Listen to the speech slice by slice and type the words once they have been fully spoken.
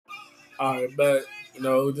I bet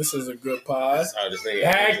this is a good pod.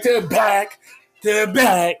 Back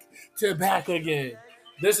to back again.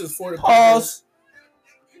 This is for the pause. people.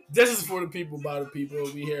 This is for the people by the people.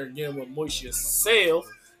 We here again with Moisture Sale.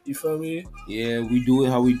 You feel me? Yeah, we do it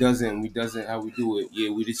how we doesn't. We doesn't how we do it.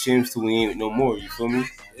 Yeah, we the champs till we ain't no more. You feel me?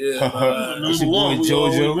 Yeah. It's your boy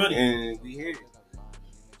JoJo, and we here.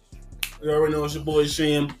 You already know it's your boy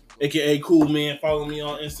Sham, aka Cool Man. Follow me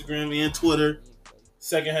on Instagram and Twitter.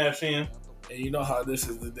 Second half Sham. And you know how this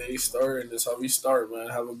is the day start, and this is how we start, man.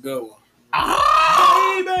 Have a good one.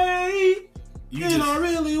 Baby, I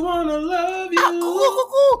really wanna love you.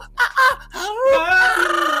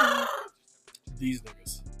 These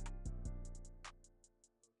niggas.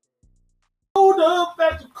 Hold up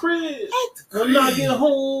at the crib. When I get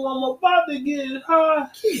home, I'm about to get high.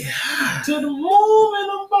 To the moon,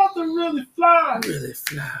 and I'm about to really fly.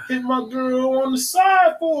 Hit my girl on the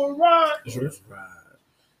side for a ride.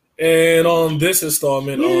 And on this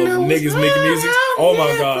installment of Niggas Making Music, oh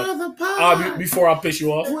my God. Before I piss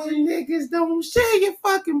you off. When niggas don't share your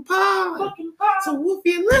fucking pod. So if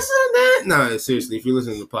you listen to seriously, if you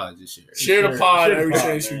listen to the pod, just share it. Share the pod every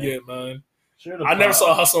chance you get, man. I never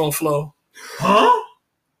saw Hustle and Flow. Huh?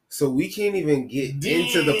 So we can't even get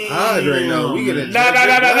into the pod right now. We gotta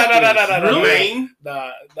Nah. Really?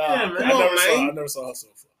 Nah. Yeah, man. I never saw Hustle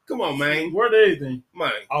and Flow. Come on, man. Where they anything?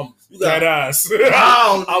 Man. I'm dead ass.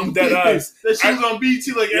 Wow. I'm dead ass. That shit was on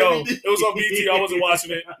BT like every day. It was on BT. I wasn't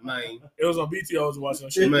watching it. Man. It was on BT. I wasn't watching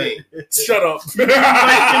it. Man. Shut up. Man.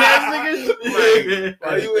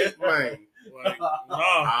 Are you with man?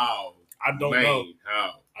 How? I don't know.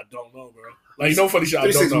 How? I don't know, bro. Like, funny shit. I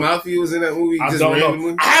don't 36 know. Mafia was in that movie. I don't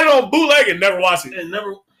know. I had it on bootleg and never watched it. I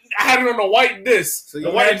had it on the white disc. So the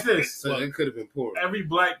white disc. So it could have been poor. Every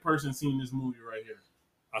black person seen this movie right here.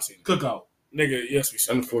 I seen it. Cookout. Nigga, yes, we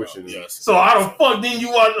seen Unfortunately. Yes. So how the fuck didn't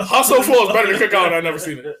you watch Hustle Flow is better than Cookout, and I never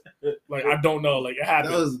seen it. Like, I don't know. Like, it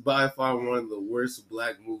happened. That was by far one of the worst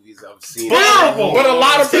black movies I've seen. Terrible. But a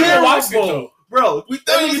lot of people watched it, though. Bro, we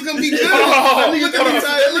thought it was gonna be good. Look at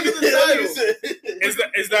the title.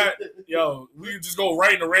 Is that yo? We just go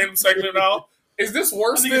right in a random segment now. Is this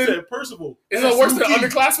worse than Percival? Is it worse than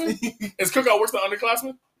Underclassmen? Is Cookout worse than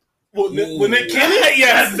Underclassmen? When they kill it,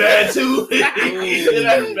 yeah, that's bad too.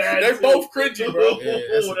 That's bad. They're both cringy, bro. Yeah,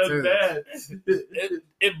 that's bad.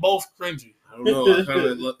 It both cringy. I don't know. I kind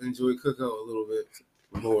of enjoy Cookout a little bit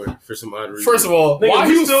more for some odd reason. First of all, why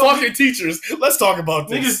he was fucking teachers? Let's talk about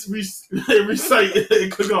this. Niggas recite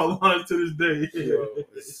Cookout lines to this day. Yo,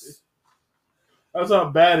 that's how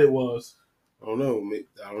bad it was. I don't know. I'm gonna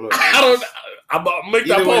make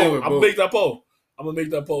that poll. I'm gonna make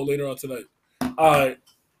that poll later on tonight. All right.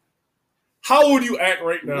 How would you act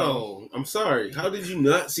right now? No, I'm sorry. How did you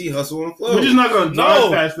not see Hustle and Flow? We're just not gonna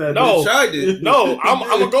drive past that. No, tried it. No, I'm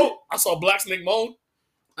gonna go. I saw Black Snake Moan.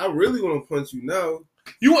 I really want to punch you now.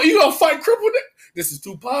 You gonna fight crippled nigga? This is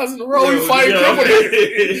 2 pods in a row. You fighting crippled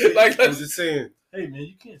nigga? Like, I'm just saying. Hey man,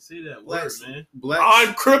 you can't say that word, man.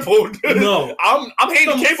 I'm crippled. No, I'm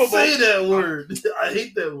capable. Say that word. I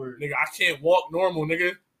hate that word, nigga. I can't walk normal,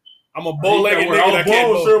 nigga. I'm a bow-legged nigga. I can't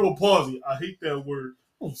walk. Cerebral palsy. I hate that word.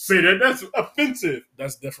 Don't say that. That's offensive.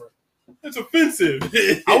 That's different. It's offensive.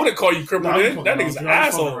 I wouldn't call you crippled. That nigga's an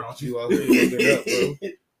asshole. You out there up, bro.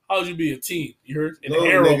 How would you be a teen? You heard? In the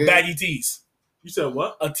era of baggy tees. You said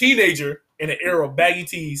what? A teenager in the era of baggy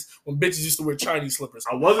tees when bitches used to wear Chinese slippers.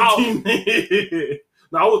 I wasn't a teenager.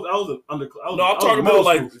 No, I was I'm talking about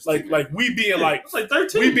like we being like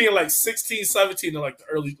 13. We being like 16, 17 in like the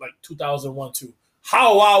early 2001 too.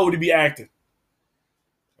 How wild would he be acting?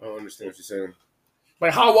 I don't understand what you're saying.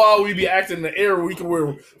 Like, how wild would we be acting in the era where we can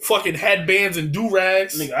wear fucking headbands and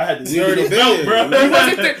do-rags? Nigga, I had to we already been, bro. We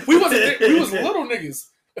wasn't there. We was little niggas.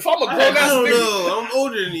 If I'm a grown ass nigga. I don't know. I'm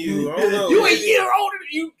older than you. I don't know. You a year older than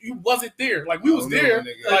you. You wasn't there. Like, we was there.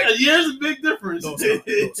 Like, a year's a big difference. No,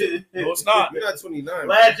 it's not. You're not 29.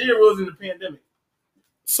 Last year was in the pandemic.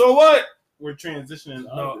 So what? We're transitioning.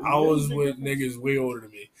 No, I was with niggas way older than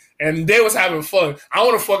me. And they was having fun. I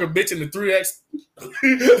want to fuck a bitch in the 3X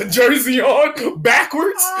jersey on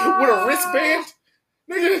backwards with a wristband.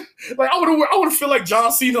 Nigga, like I would feel like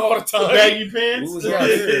John Cena all the time. Baggy pants.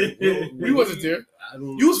 We wasn't there. I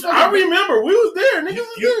remember we was there. Niggas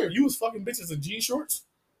was there. You was fucking bitches in jean shorts.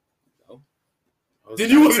 No. Then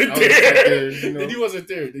you wasn't there. Then you wasn't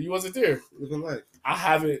there. Then you wasn't there. Living life. I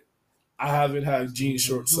haven't had jean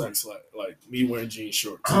short sex like me wearing jean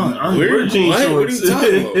shorts. We're jean shorts. What are you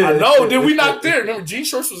talking about? I know. Then we not there. Remember, jean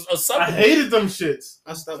shorts was acceptable. I hated them shits.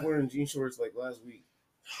 I stopped wearing jean shorts like last week.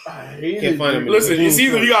 I hated Can't find them. Listen, it's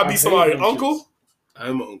either you gotta be somebody's uncle.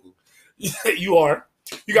 I'm an uncle. You are.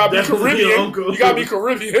 You gotta be Definitely Caribbean. uncle. You gotta be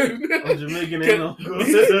Caribbean. I'm Jamaican and uncle.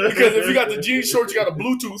 Because if you got the jean shorts, you got a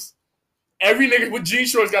Bluetooth. Every nigga with jean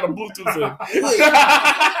shorts got a Bluetooth in.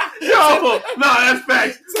 Yo, nah, that's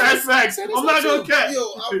facts. That's facts. I'm not gonna catch. Yo,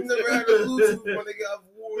 I've never had a Bluetooth when they got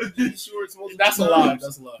worn jeans shorts. That's a lie.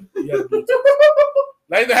 That's a lie. You had a Bluetooth.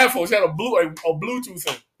 Not even headphones. You had a Bluetooth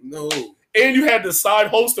in. No. And you had the side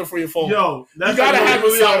holster for your phone. Yo, that's you gotta have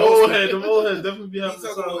really a side old holster. head. Them old heads definitely be having He's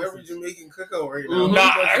talking about every Jamaican cookout right now. Mhm.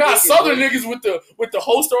 Nah, I got Southern niggas with the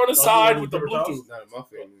holster on the side with the Bluetooth. Not in my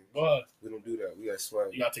family. But We don't do that. We got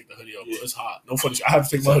swag. you gotta take the hoodie off. Bro. It's hot. No funny shit. I have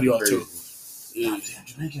to take my hoodie off too. Damn,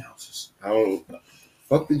 Jamaican houses. I don't.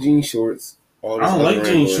 Fuck the jean shorts. All this I don't other like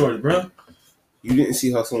jean rambling. shorts, bro. You didn't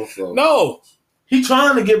see Hustle and Flow. No, He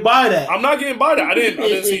trying to get by that. I'm not getting by that. I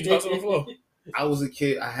didn't see Johnson on the floor. I was a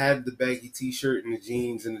kid. I had the baggy t-shirt and the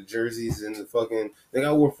jeans and the jerseys and the fucking. Nigga,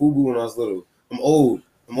 I wore FUBU when I was little. I'm old.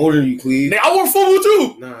 I'm older than you, Cleve. Nigga, I wore FUBU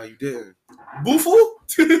too. Nah, you didn't. Bufu? Oh,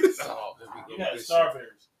 here we You go. got This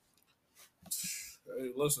Starberries.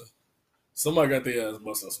 Hey, listen. Somebody got their ass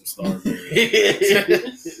busting some stars.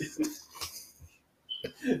 shit.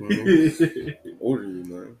 Older than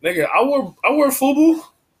you, man. Nigga, I wore FUBU.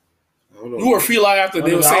 I don't know. You wore Feli after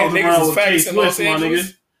they were saying niggas is faggots in Los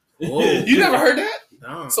Angeles. Whoa. You never heard that?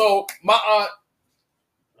 Nah. So my aunt,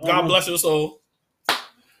 God bless her soul,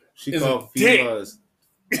 She is called a dick. Fila's.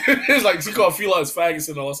 it's like she called Feli's faggots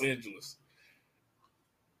in Los Angeles.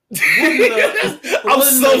 I'm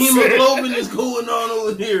so hemoglobin is going on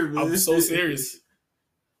over here, man. I'm so serious.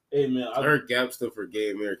 Hey man, I heard Gap stood for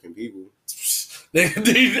gay American people.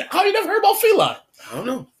 How you never heard about Feli? I don't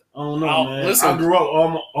know. I don't know, Oh, man. listen. I grew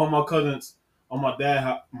up. All my cousins on my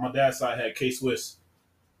dad's side had K-Swiss.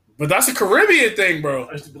 But that's a Caribbean thing, bro.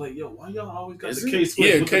 I used to be like, yo, why y'all always got Is the it? K-Swiss?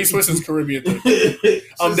 Yeah, K-Swiss is Caribbean thing.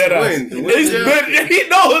 I'm Since dead ass. when? It's Yeah. been, he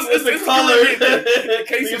knows It's the color. Caribbean thing.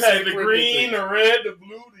 K-Swiss You is had a the Caribbean green, thing. the red, the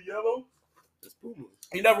blue, the yellow. It's Puma.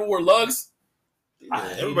 He never wore lugs.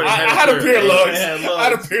 Yeah, Everybody I had a pair of lugs. Everybody had I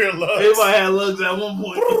had a pair of lugs. Everybody had lugs at one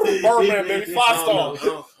point. Birdman, baby, 5 I star.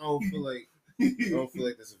 don't feel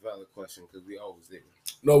like that's a valid question because we always did.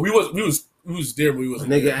 No, we was there, but we was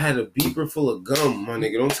Nigga, I had a beeper full of gum, my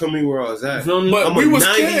nigga. Don't tell me where I was at. But I'm we a was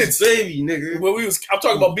 90s kids. baby, nigga. Well, I'm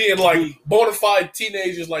talking about being like bona fide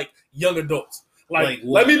teenagers, like young adults. Like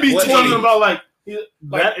what- let me be what Talking 20. about like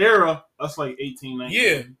that era, that's like 18, 19.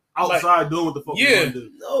 Yeah. Outside doing what the fuck Yeah. you want to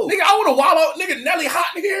do. No. Nigga, I want to wild out. Nigga, Nelly hot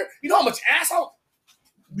in here. You know how much ass I'll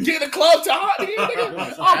get in the club to hot in here,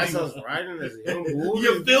 nigga? I'll As be- I was riding as a young boy.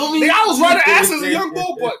 You feel me? Nigga, I was riding ass as a young boy,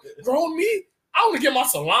 but grown me, I want to get my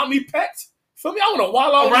salami pecked. Feel me? I want to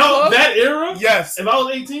wild out in the Around club. that era, Yes. if I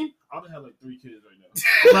was 18, I would have like 3 kids right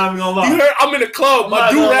now. I'm not even gonna lie. You heard? I'm in the club, I'm my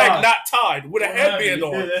not gonna do-rag lie. not tied, with a I'm headband happy.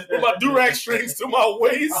 on, with my do-rag strings to my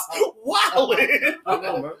waist, wildin'. I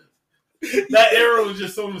know, man. That era was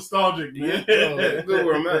just so nostalgic, man. Yeah, good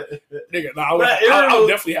where I'm at. Nigga, nah, I would That era-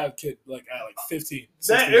 definitely have a kid like at like 15.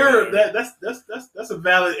 That 16, era, that's a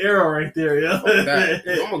valid era right there, yeah. That.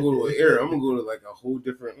 I'm gonna go to an era. I'm gonna go to like a whole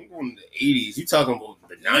different. I'm going to the 80s. You talking about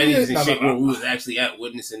the 90s and No, shit no. where we was actually at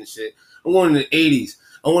witnessing and shit. I'm going to the 80s.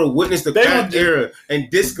 I want to witness the They crack would- era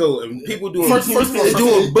and disco and people doing First of all,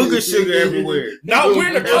 doing booger sugar everywhere. Not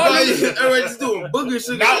wearing the Everybody condom, just doing booger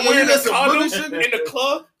sugar. not Yeah, wearing you the got some condom booger sugar? in the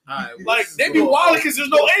club. Alright, Like what's- they be wildin' because there's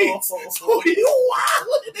no AIDS. So you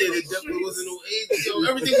wildin'. Yeah, there definitely wasn't no AIDS. Yo,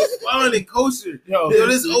 everything was fine and kosher. Yo, Yo,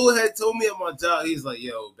 this old head told me at my job, he's like,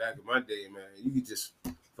 yo, back in my day, man, you could just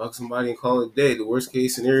fuck somebody and call it dead. The worst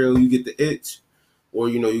case scenario, you get the itch. Or,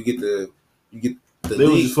 you know, you get the They was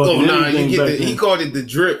leak. just fucking anything you get back he then. called it the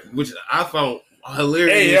drip, which I found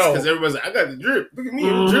hilarious Hey, yo. because everybody's like, I got the drip. Look at me,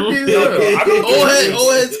 I'm Mhm. drippy as I hell. know the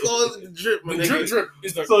Old heads call it the drip, my the nigga. drip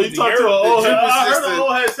is the So you the talked to air- an old the head. drip I heard assistant. an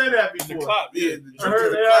old head say that the before. clap. Yeah, Yeah. the I drip heard to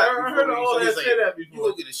the an clap old before head he's say like, that you before.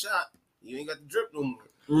 go get a shot. You ain't got the drip no more.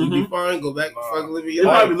 You Mhm. be fine. Go back to fucking living They your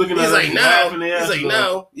might life. be looking He's at like us now. laughing their He's ass like off.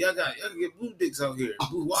 now. Y'all can get blue dicks out here.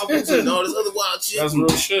 Blue wobbles and all this other wild shit. That's real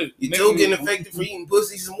shit. Your Nigga, toe getting infected for eating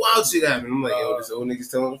pussy. Some wild shit happening. I'm like, yo, this old nigga's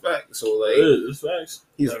telling the fact. So like, Yeah, it's facts.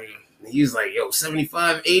 he was like, yo,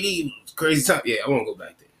 75, 80, crazy time. Yeah, I won't go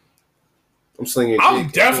back there. I'm slinging. I'm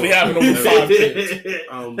dick. definitely having over 5 kids.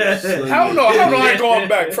 I'm Hell no, I ain't going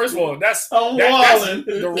back. First of all, that's I'm that's wildin'.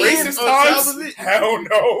 the And racist on top times. of it- Hell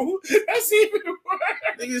no, that's even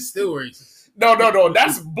worse. Niggas still racist. No,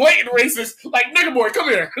 that's blatant racist. Like nigga boy, come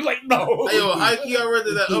here. Like no. Hey, yo, high key, I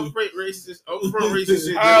rather that upfront racist shit.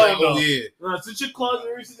 Than Hell like, no. oh yeah. Nah, sit your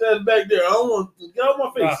closet Reese's ass back there. I don't want to get out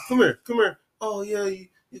my face. Come here. Oh yeah,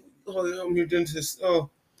 I'm your dentist.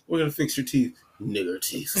 Oh, we're gonna fix your teeth. Nigger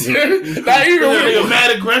teeth. Not even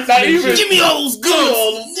mad aggressive. Not even. Give me all those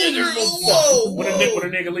guns, nigger. Whoa. When a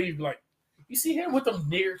nigga leave, like, you see him with them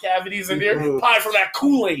nigger cavities in there? Probably from that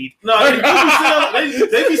Kool-Aid. No,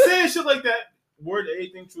 they be saying shit like that. Word to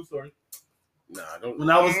anything, true story. Nah, don't. When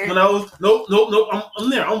I was, nope. I'm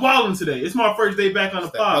there. I'm wilding today. It's my first day back on the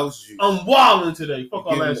pod. I'm wilding today. Fuck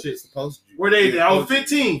all that shit. Where they? I was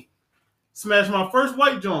 15. Smashed my first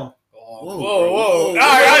white joint. Whoa. All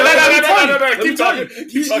right. Keep talking.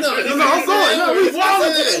 I'm going. No, he's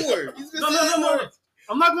wilding today. No.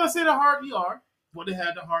 I'm not gonna say the hard ER, but it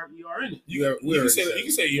had the hard ER in it. You can say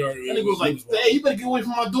ER. And he was like, "Hey, you better get away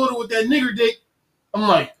from my daughter with that nigger dick." I'm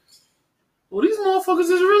like, well, these motherfuckers is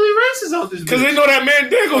really racist out this bitch. Because they know that man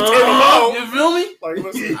dick will turn them out. You feel me? Like,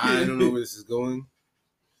 listen. I don't know where this is going.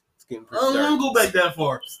 It's getting pretty I don't want to go back that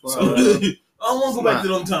far. I don't want to go back to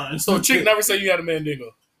them times. So, chick never said you had a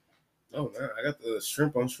mandingo. Oh, man. I got the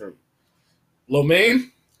shrimp on shrimp. Lo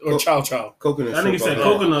mein or chow chow? Coconut that shrimp. That nigga said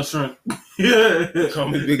coconut shrimp. Yeah. Call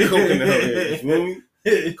me big coconut out here. You feel me?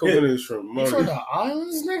 Coconut shrimp. You from the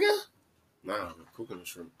islands, nigga? Nah, coconut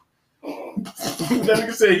shrimp. That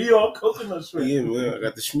nigga said he all coconut shrimp. Yeah, man. I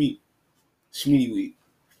got the Schmeat. Schmeaty weed.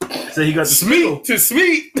 Said he got the Smeat to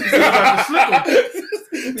smeat. He got the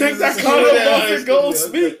Take that condom off and go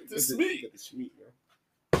smeat to smeat.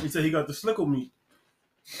 He said he got the slickle meat.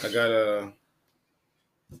 I got a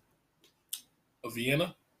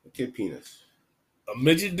Vienna? A kid penis. A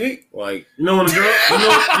midget dick? Like, you know when a girl,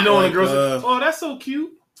 you know when a girl says, "Oh, that's so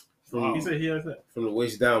cute." From, he said he has that. From the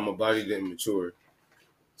waist down, my body didn't mature,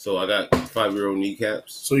 so I got 5-year-old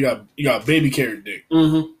kneecaps. So you got baby carrot dick.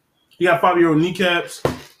 Mm-hmm. He got 5-year-old kneecaps.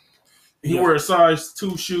 He wear a size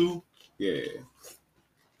 2 shoe. Yeah. He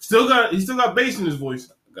still got bass in his voice.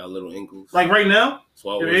 Got little ankles. Like right now,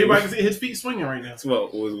 so everybody can see his feet swinging right now. So I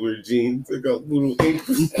always wear jeans. I got little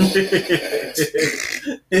ankles.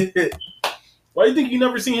 Why do you think you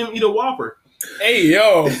never seen him eat a Whopper? Hey,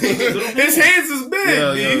 yo. His hands is big.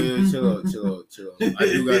 Yo, chill out. I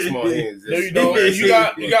do got small hands. No, you don't.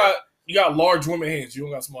 You got large woman hands. You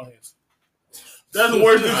don't got small hands. That's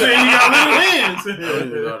worse than saying you got little hands. I don't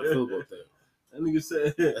even know how to feel about that. That nigga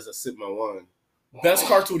said. As I sip my wine. Best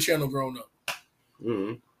cartoon channel growing up.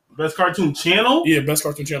 Mm-hmm. Best cartoon channel? Yeah, best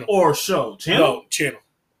cartoon channel. Or show? Channel? No, channel.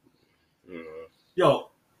 Yo.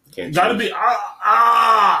 Can't gotta be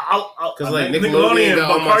because like Nickelodeon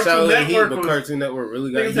got all my childhood heat, but Cartoon Network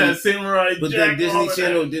really got heat. Samurai but then Disney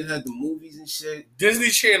Channel did have the movies and shit. Disney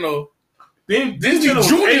Channel. Disney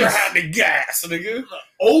Junior had the gas, nigga.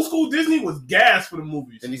 Old school Disney was gas for the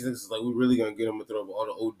movies. And these niggas is like, we really gonna get them to throw up all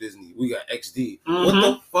the old Disney. We got XD. Mm-hmm. What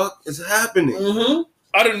the fuck is happening? Mm-hmm.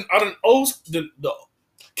 I didn't the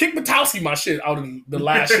Kick Batowski my shit out of the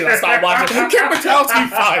last shit I started watching. Kick Batowski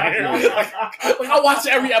fire. Like I watched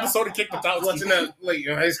every episode of Kick Batowski. Watching that like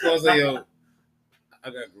in high school, I was like, yo, I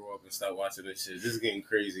gotta grow up and stop watching this shit. This is getting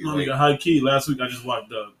crazy. No, nigga, high key. Last week I just watched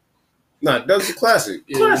Doug. Nah, Doug's a classic.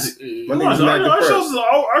 Classic. My nigga's not depressed.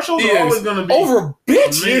 Our shows are always gonna be over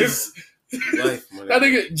bitches. Life, that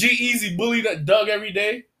nigga G-Eazy bully that Doug every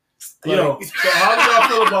day. Like, yo, so how do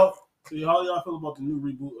y'all feel about the new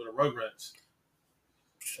reboot of the Rugrats?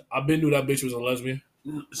 I been knew that bitch was a lesbian.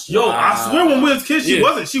 Yo, I swear when we was kids, she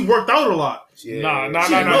wasn't. She worked out a lot. Yeah. Nah.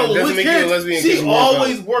 Doesn't make you a lesbian. She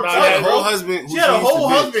always worked out. She had a whole husband. She had a whole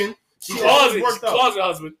husband. Closet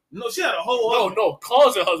husband. No, she had a whole husband. No,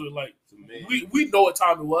 closet husband. Like we know what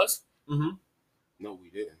time it was. Mm-hmm. No, we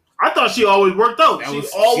didn't. I thought she always worked out. She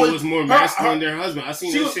was more masculine than her husband. I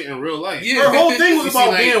seen that shit in real life. Yeah. Her whole thing was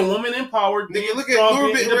about being woman empowered. Nigga, look at Laura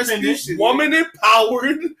Independent. Woman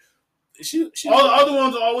empowered. She all the other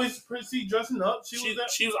ones are always pretty dressing up. She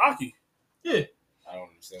was Aki. Yeah. I don't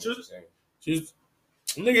understand what you're saying. She's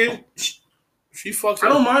nigga. She fucks. I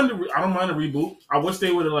don't mind the reboot. I wish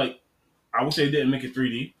they would have I wish they didn't make it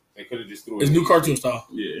 3D. They could have just threw it. It's new cartoon style.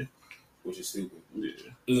 Yeah. Which is stupid. Yeah.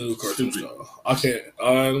 It's a new cartoon style. I can't.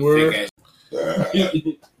 And we're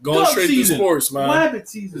going straight to sports, man. Rabbit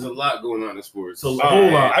season. There's a lot going on in sports. A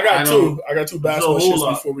whole lot. I got two basketball shits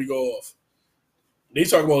before we go off. They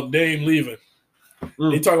talk about Dame leaving.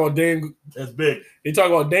 They talk about Dame. That's big. They talk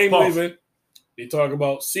about Dame leaving. They talk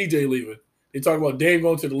about CJ leaving. They talk about Dame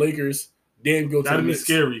going to the Lakers. Dame go to the Knicks. That'd be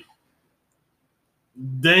scary.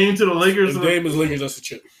 Dame to the Lakers. If Dame is Lakers, that's a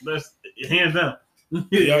chip. That's hands down.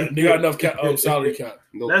 They got enough salary cap.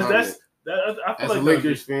 No comment. I feel As like a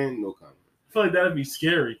Lakers fan, no comment. I feel like that'd be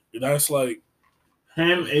scary. That's like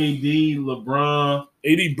him, AD, LeBron.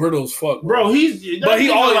 AD brittle as fuck, bro. He's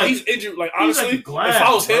injured. Like honestly, if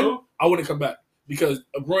I was him, I wouldn't come back because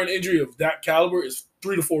a groin injury of that caliber is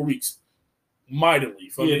 3 to 4 weeks. Mightily.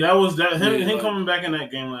 Yeah, that was that him coming back in that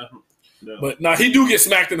game last. No. But nah, he do get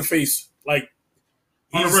smacked in the face. Like,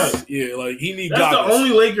 On the rep. Yeah, like he need That's goggles. the only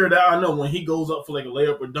Laker that I know when he goes up for like a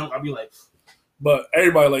layup or dunk, I'll be like. But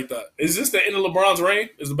everybody like that. Is this the end of LeBron's reign?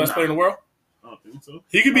 Is the best player in the world? I don't think so.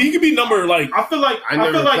 He could be number like. I feel like I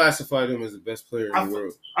never classified him as the best player in the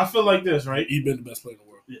world. I feel like this, right? He's been the best player in the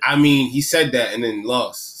world. I mean, he said that and then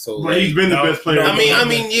lost. So, but he's been the best player. I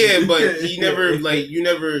mean, yeah, but he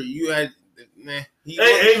never you had. Man,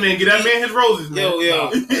 hey, man, get that man his roses, man.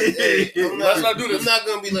 Yo. Let's not do this. I'm not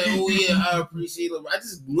gonna be like, oh yeah, I appreciate him. I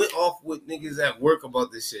just went off with niggas at work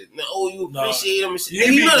about this shit. Oh, you appreciate him and shit.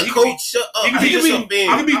 He's not a coach. Shut up.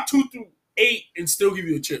 I could be 2 through 8 and still give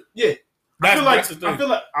you a chip. Yeah, I feel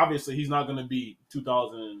like obviously he's not gonna be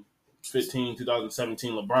 2015,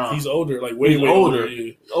 2017 LeBron. He's older, like way older.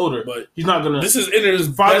 Yeah. Older, but he's not gonna. This is in his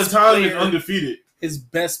by the time he's undefeated. His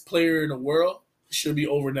best player in the world should be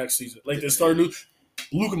over next season. Like, the start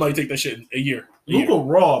Luka might take that shit in a year. Luka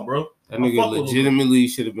raw, bro. That nigga legitimately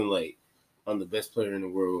should have been like, I'm the best player in the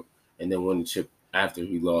world, and then won the chip after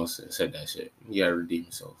he lost and said that shit. He gotta redeem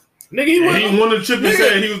himself. Nigga, he won the chip and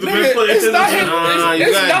said he was the best player. It's not him. Nah,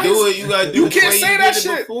 you gotta do it. You gotta do it. You can't say that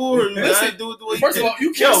shit. You gotta do it the way First of all,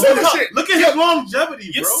 you can't say that shit. Look at his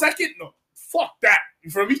longevity, your bro. Second, no, fuck that.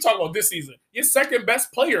 For me, talking about this season, your second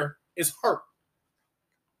best player is hurt.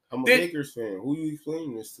 I'm a Lakers fan. Who you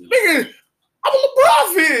explaining this to? Nigga, I'm a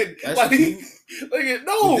LeBron fan. That's like,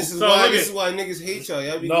 no. This is why niggas hate y'all.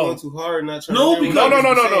 Y'all be going too hard, not trying.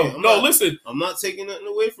 No. Listen, I'm not taking nothing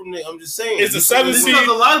away from it. I'm just saying it's a 7 seed.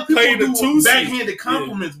 A lot of people playing the 2 backhanded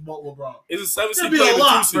compliments about LeBron. It's a 7 seed playing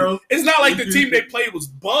the 2 seed. Bro. It's not like the team they played was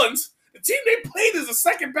buns. The team they played is the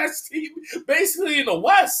second best team, basically in the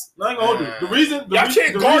West. Not gonna hold you. The reason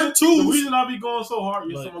I be going so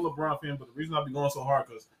hard, you're still a LeBron fan, but the reason I be going so hard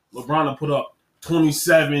because LeBron will put up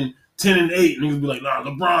 27, 10 and 8, and niggas be like, nah,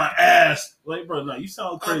 LeBron ass. Like, bro, nah, you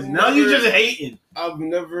sound crazy. Now you just hating. I've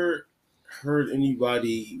never heard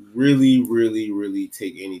anybody really, really, really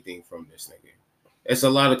take anything from this nigga. It's a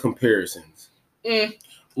lot of comparisons.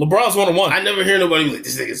 LeBron's 1-1. I never hear nobody be like,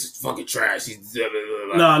 this nigga's fucking trash. He's blah,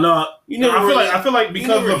 blah, blah. No. You know, I feel like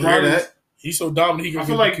because LeBron he's so dominant. I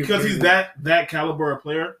feel like because he's that caliber of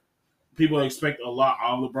player, people expect a lot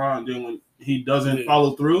out of LeBron. Then when he doesn't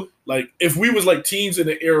follow through, like if we was like teams in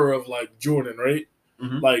the era of like Jordan, right?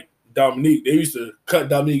 Mm-hmm. Like Dominique, they used to cut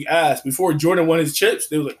Dominique ass before Jordan won his chips.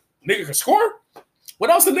 They was like, nigga can score. What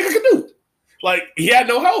else the nigga can do? Like he had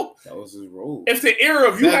no help. That was his role. If the era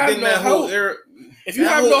of you have no help. If you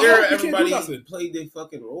have no help, everybody played their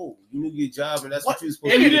fucking role. You knew your job, and that's what you were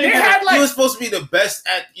supposed to do. You were supposed to be the best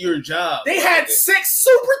at your job. They had 6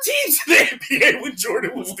 super teams in the NBA when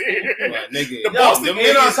Jordan was there. Nigga. The Boston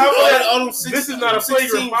this is not a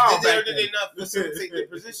flagrant foul. Did they not facilitate the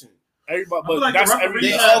position? Everybody, but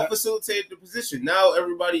they all facilitated the position. Now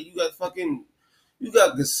everybody, you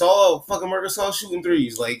got Gasol, fucking Marcus Gasol shooting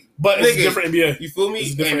threes, like. But it's a different NBA. You feel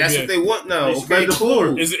me? And that's what they want now. Okay, the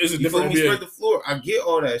floor. It's a different NBA. Spread the floor. I get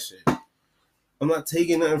all that shit. I'm not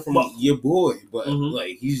taking nothing from your boy, but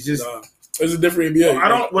like he's just. It's a different NBA.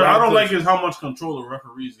 What I don't like is how much control the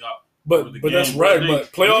referees got. But that's right.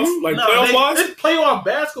 But playoff, playoff wise, it's playoff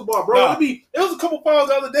basketball, bro. It was a couple fouls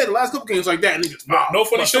the other day. The last couple games like that, niggas. No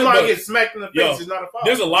funny shit. Somebody gets smacked in the face. It's not a foul.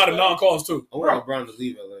 There's a lot of non-calls too. I want LeBron to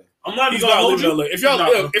leave LA. I'm not even gonna leave LA.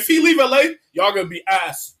 If he leave LA, y'all gonna be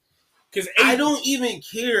ass. Because I don't even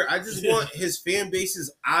care. I just want his fan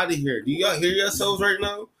bases out of here. Do y'all hear yourselves right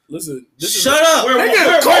now? Listen, shut up.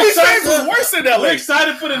 Kobe fans was worse than LA. We're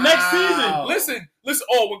excited for the next season. Listen.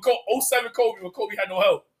 Oh, when 07 Kobe, when Kobe had no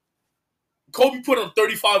help. Kobe put on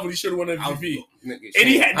 35 when he should have won MVP. And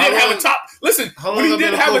he didn't have a top. Listen, how long have I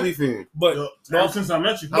been a Kobe fan? But since I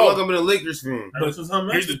met you. How long have I been a Lakers fan? But since I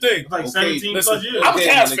met here's the thing. Like 17 plus years. I'm a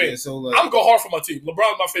Cavs fan. So I'm going hard for my team.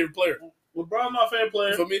 LeBron's my favorite player. LeBron's my favorite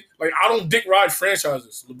player. For me, like I don't dick ride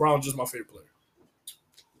franchises. LeBron's just my favorite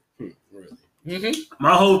player. Really? Mm-hmm.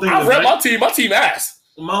 My whole thing. I rep my team. My team ass.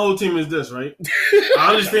 My whole team is this, right? I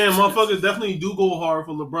understand motherfuckers definitely do go hard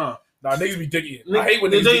for LeBron. Nah, niggas be dicking. I hate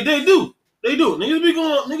when they do. They do.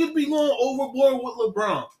 Niggas be going overboard with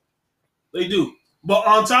LeBron. They do. But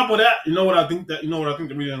on top of that, you know what I think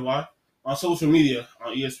the reason why? On social media,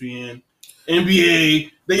 on ESPN,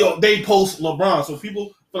 NBA, they post LeBron. So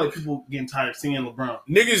people feel like people getting tired of seeing LeBron.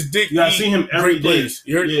 Niggas dick. You gotta see him every day.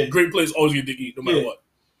 You heard? Great players always get dick eat, no matter what.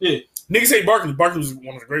 Yeah. Niggas say Barkley. Barkley was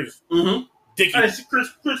one of the greatest. Mm-hmm. Dick I see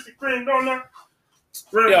Krispy Kreme down there.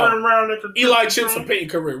 Run around Eli Chips or Peyton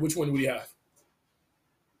career. Which one do we have?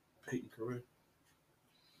 Peyton career.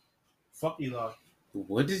 Fuck Eli.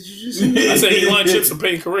 What did you just say? I said Eli Chips or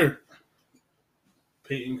Peyton career.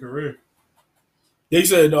 Peyton career. They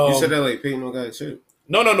said you said that like Peyton don't got a chip.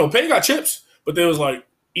 No. Peyton got chips, but there was like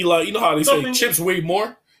Eli. You know how they say chips weigh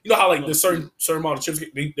more. You know how like the certain amount of chips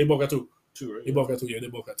they both got two. Two, right? They both got two. Yeah, they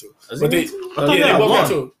both got two. Is But it they two? they both got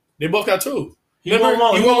two. They both got two. He Remember,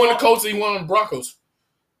 won he won on the Colts and he won on the Broncos.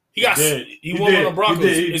 He won on the Broncos.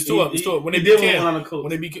 It's two up. It's two up. When they beat Cam. When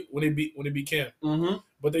they beat Cam. Mm-hmm.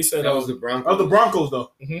 But they said that was the Broncos. Oh, the Broncos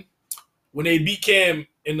though. Mm-hmm. When they beat Cam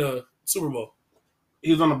in the Super Bowl.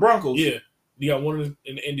 He was on the Broncos. Yeah. He got one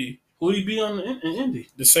in Indy. Who did he be on in Indy?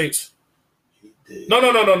 The Saints. He did. No.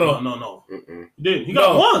 He didn't. He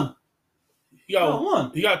got one. He got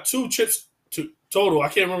one. He got two chips total. I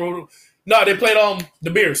can't remember who. No, they played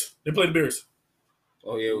the Bears. They played the Bears.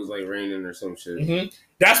 Oh yeah, it was like raining or some shit. Mm-hmm.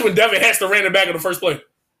 That's when Devin Hester ran it back in the first play.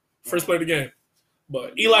 First play of the game.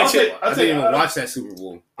 But Eli I didn't even watch that Super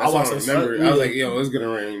Bowl. That's all I remember. I was like, yo, it's gonna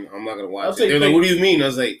rain. I'm not gonna watch it. They're like, what do you mean? I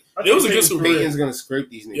was like, it was a good Super Bowl. Peyton's gonna scrape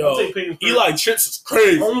these niggas. Yo, I'll take Peyton Eli Chips is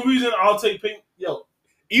crazy. The only reason I'll take Peyton,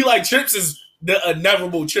 Eli Chips is the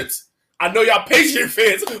inevitable Chips. I know y'all Patriot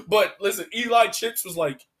fans, but listen, Eli Chips was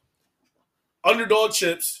like underdog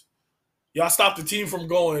Chips. Y'all stopped the team from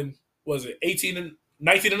going, was it 19 and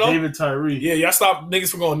 0? David Tyree. Yeah, y'all stopped niggas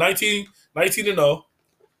from going 19 and 0.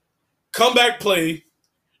 Comeback play,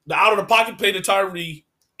 the out of the pocket play to Tyree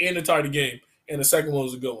and the tie the game. And the second one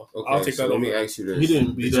was a good one. Okay, I'll take that let over. me ask you this. He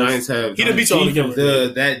didn't beat the Giants have. He didn't beat you all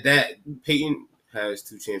together. That Peyton has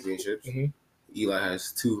 2 championships. Mm-hmm. Eli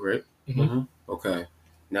has 2, right? Mm-hmm. Okay.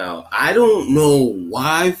 Now, I don't know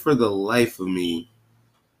why for the life of me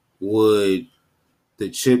would the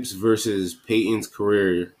Chips versus Peyton's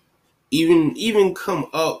career even come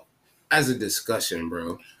up as a discussion,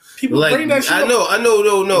 bro. People like, bring that shit I up. know.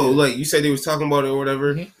 Yeah. Like, you said they was talking about it or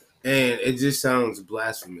whatever, mm-hmm. and it just sounds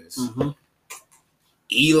blasphemous. Mm-hmm.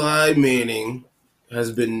 Eli Manning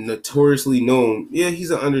has been notoriously known. Yeah,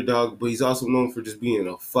 he's an underdog, but he's also known for just being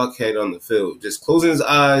a fuckhead on the field. Just closing his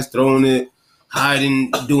eyes, throwing it,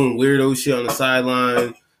 hiding, doing weirdo shit on the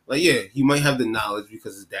sideline. Like, yeah, he might have the knowledge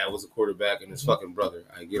because his dad was a quarterback and his fucking brother.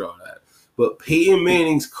 I get all that. But Peyton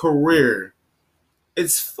Manning's career,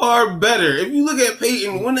 it's far better. If you look at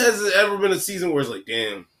Peyton, when has it ever been a season where it's like,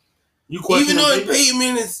 damn. Even though Peyton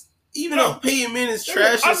Manning's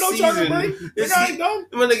trash this season,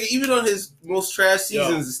 even on his most trash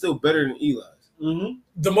seasons, it's still better than Eli's. Mm-hmm.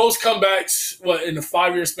 The most comebacks, in the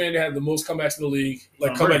 5-year span, they had the most comebacks in the league,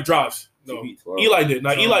 like comeback drives. No, Eli did.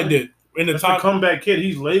 Now, Eli did. In the time, comeback kid,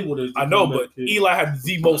 he's labeled as the I know, but kid. Eli had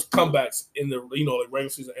the most comebacks in the like regular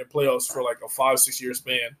season and playoffs for like a 5-6 year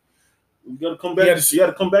span. You gotta come back. You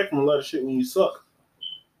gotta come back from a lot of shit when you suck.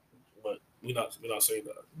 But we're not saying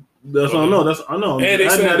that. That's what I know. I know. And they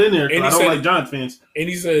said that in there. And I don't like Giants fans. And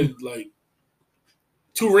he said like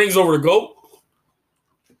 2 rings over the GOAT.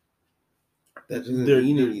 That doesn't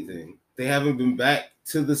mean anything. They haven't been back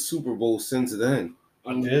to the Super Bowl since then.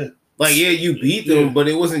 Yeah. Like, yeah, you beat them, but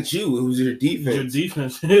it wasn't you. It was your defense. Your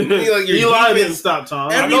defense. Like Eli didn't stop,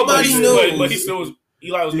 Tom. Everybody knows. But he still was.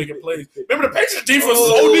 Eli was making plays. Remember, the Patriots defense was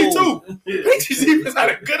OD too. Patriots defense had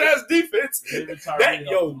a good ass defense.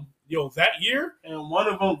 That year, and one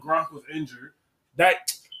of them, Gronk, was injured. I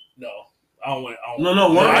know.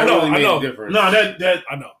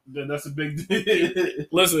 That's a big deal.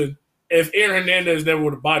 Listen, if Aaron Hernandez never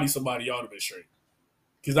would have bodied somebody, y'all would have been straight.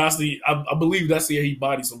 Because I believe that's the year he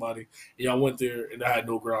bodied somebody. And y'all went there and I had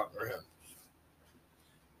no Gronk or him.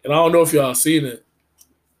 And I don't know if y'all seen it.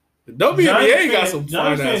 The WNBA got some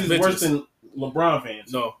fine ass bitches. Worse than LeBron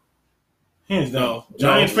fans. No. Hands down. No.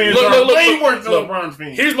 Giants fans are way worse than LeBron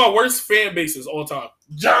fans. Here's my worst fan bases all time.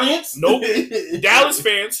 Giants? Nope. Dallas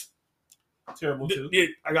fans. Terrible too. Yeah,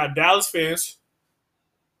 I got Dallas fans.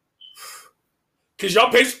 Because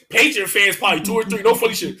y'all Patriot fans probably 2 or 3. No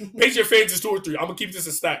funny shit. Patriot fans is 2 or 3. I'm going to keep this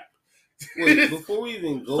a stack. Wait, before we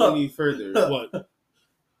even go any further. What?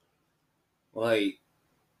 Like,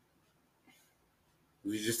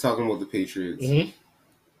 we were just talking about the Patriots. Mm-hmm.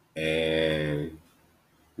 And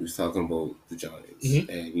we was talking about the Giants.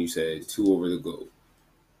 Mm-hmm. And you said 2 over the GOAT.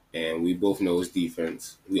 And we both know his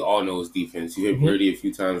defense. We all know his defense. You hit Birdie a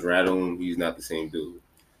few times, rattle him. He's not the same dude.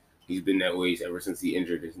 He's been that way ever since he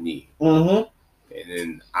injured his knee. Mm-hmm. And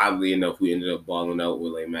then, oddly enough, we ended up balling out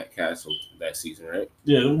with like Matt Castle that season, right?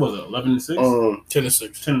 Yeah, what was it? 11-6?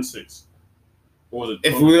 10-6. 10-6. Or was it?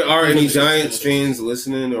 If there are any Giants fans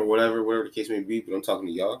listening or whatever the case may be, but I'm talking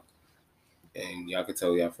to y'all, and y'all can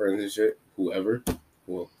tell y'all friends and shit, whoever,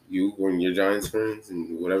 well, you or your Giants friends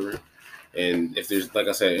and whatever, and if there's, like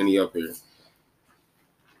I said, any up here,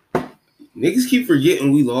 niggas keep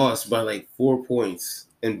forgetting we lost by like 4 points.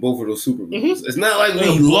 In both of those Super Bowls. Mm-hmm. It's not like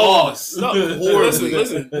we lost. No,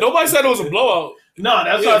 listen. Nobody said it was a blowout. No,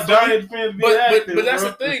 that's Yeah, how Giants fans be acting. But that's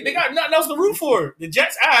bro. the thing. They got nothing else to root for. The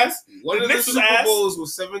Jets ass. One The of the Knicks was Super ass. Bowls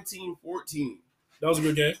was 17-14. That was a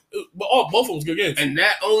good game. But both of them was good games. And the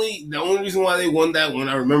only reason why they won that one,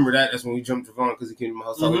 I remember that's when we jumped Javon because he came to my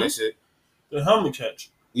house talking that shit. The helmet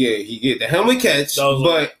catch. Yeah, he get the helmet catch,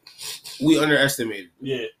 but we underestimated.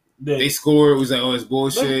 Yeah. They scored. It was like, oh, it's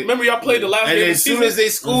bullshit. Remember y'all played the last game of the season?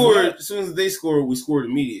 As soon as they scored, we scored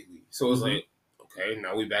immediately. So it was like, okay,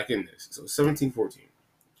 now we back in this. So 17-14.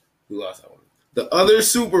 We lost that one. The other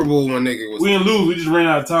Super Bowl, my nigga, was... We didn't lose. We just ran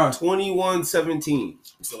out of time. 21-17.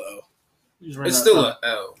 Still an L. It's still an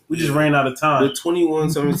L. We just ran out of time. With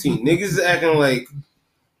 21-17. Niggas is acting like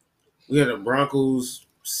we had a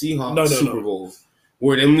Broncos-Seahawks Super Bowl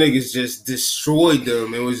where them niggas just destroyed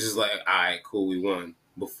them. It was just like, all right, cool, we won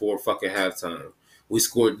before fucking halftime. We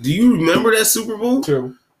scored. Do you remember that Super Bowl?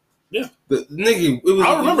 Terrible. Yeah. The nigga, it was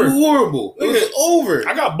I remember. Horrible. It was over.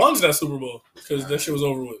 I got buns that Super Bowl because that shit was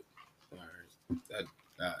over with. All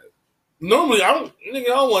right. Normally, I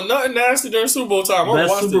don't want nothing nasty during Super Bowl time. I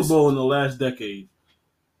Best Super Bowl in the last decade.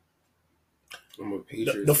 I'm a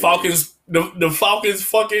Patriots. The Falcons, the Falcons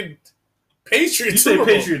fucking Patriots. You Super say Bowl.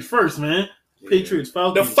 Patriots first, man. Yeah. Patriots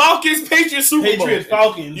Falcons. The Falcons Patriots Super Bowl.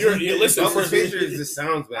 Falcons. Listen, Falcons Patriots just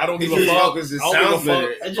sounds bad. I don't give a Patriots fuck. Falcons just sounds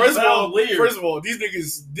better. First of all, these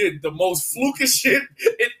niggas did the most flukish shit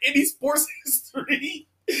in any sports history.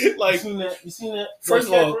 Like, you seen that? First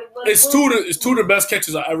of all, it's two of the best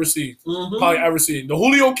catches I ever seen. Probably ever seen. The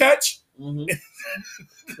Julio catch.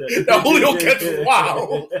 That Julio catch was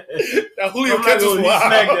wow. That Julio catch was wow.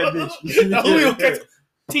 Smack that bitch. That Julio catch.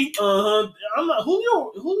 I'm not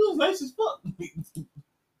Julio's nice as fuck.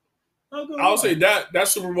 I would say that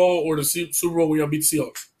Super Bowl or the Super Bowl where y'all beat the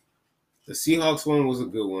Seahawks. The Seahawks one was a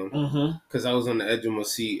good one because I was on the edge of my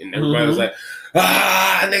seat and everybody was like,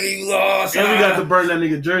 nigga, you lost. And we got to burn that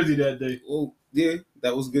nigga jersey that day. Oh, yeah,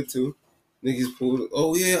 that was good too. Niggas pulled,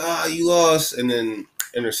 oh, yeah, you lost. And then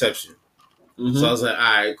interception. So I was like,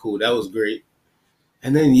 all right, cool. That was great.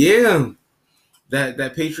 And then, yeah,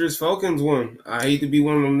 that Patriots Falcons one. I hate to be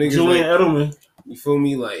one of them niggas. Julian Edelman. You feel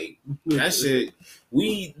me? Like, that shit.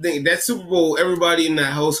 We think that Super Bowl, everybody in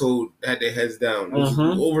that household had their heads down.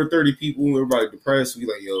 Over 30 people, everybody depressed. We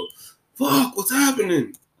like, yo, fuck, what's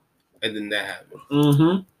happening? And then that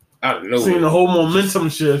happened. I don't know. Seeing the whole momentum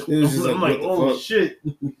shift. It was just I'm like, oh shit.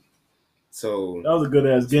 So that was a good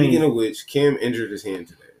ass game. Speaking of which, Cam injured his hand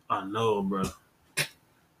today. I know, bro.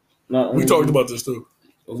 We talked about this too.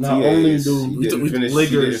 Not only do he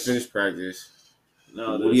didn't finish practice.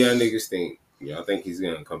 No, what do y'all niggas think? Y'all think he's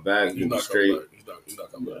gonna come back? He's not straight. He's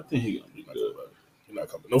not coming back. I think he's gonna be good. He's not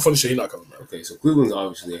coming. No funny shit. He's not coming back. Okay, so Cleveland's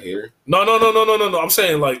obviously a hater. No. I'm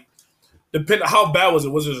saying like, depending how bad was it?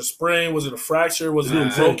 Was it a sprain? Was it a fracture? Was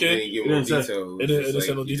it broken? They didn't give no details. It didn't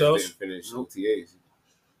say no details. Didn't finish OTAs.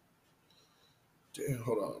 Damn,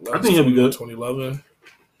 hold on. I think he'll be good. 2011.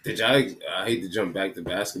 Did y'all? I hate to jump back to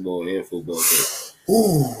basketball and football.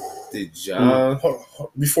 Did y'all? Hold on.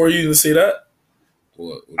 Before you even say that,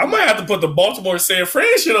 what I might have to put the Baltimore San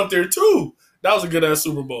Fran shit up there too. That was a good ass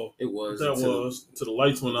Super Bowl. It was. That was till the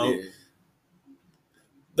lights went out. Yeah.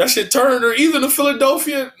 That shit turned, or even the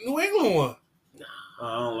Philadelphia New England one.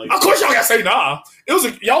 I don't like. Of course, y'all gotta say nah. It was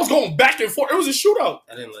y'all was going back and forth. It was a shootout.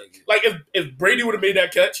 I didn't like it. Like if Brady would have made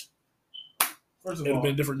that catch, First of it'd all, have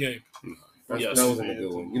been a different game. Yes. That wasn't a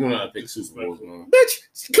good one. You don't know how to pick Super Bowls, man.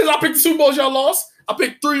 Bitch, because I picked the Super Bowls y'all lost. I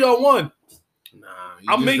picked 3 y'all won. Nah, you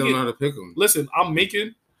don't know how to pick them. Listen, I'm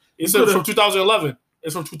making. It's from 2011.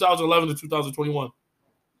 It's from 2011 to 2021.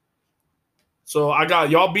 So I got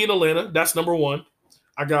y'all beating Atlanta. That's number 1.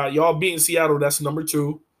 I got y'all beating Seattle. That's number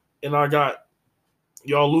 2. And I got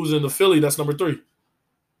y'all losing to Philly. That's number 3.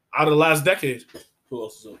 Out of the last decade. who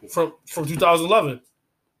else is open? From 2011.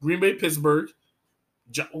 Green Bay, Pittsburgh.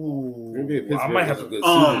 Green Bay, Pittsburgh I might have was to. a good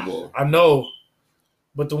Super Bowl. I know.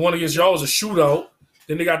 But the one against y'all was a shootout.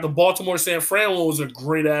 Then they got the Baltimore San Fran one was a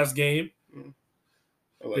great ass game.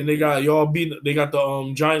 Like then they got y'all beating. They got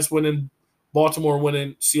the Giants winning, Baltimore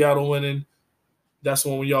winning, Seattle winning. That's the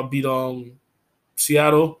one when y'all beat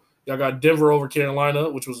Seattle. Y'all got Denver over Carolina,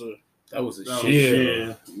 which was a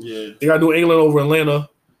shit. Yeah. They got New England over Atlanta,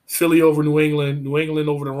 Philly over New England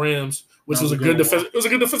over the Rams, which was a good defense. It was a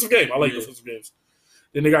good defensive game. I like defensive games.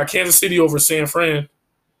 Then they got Kansas City over San Fran.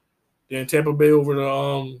 Then Tampa Bay over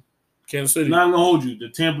the Kansas City. Not gonna hold you. The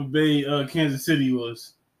Tampa Bay Kansas City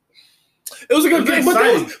was. It was a good game, but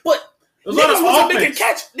niggas wasn't making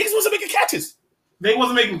catches. Niggas wasn't making catches. They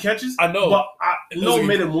wasn't making catches. I know. But what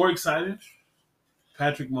made it more exciting?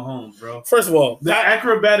 Patrick Mahomes, bro. First of all, the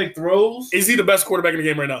acrobatic throws. Is he the best quarterback in the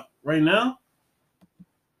game right now? Right now?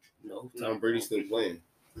 No, Tom Brady's still playing.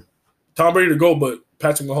 Tom Brady to go, but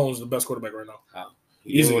Patrick Mahomes is the best quarterback right now.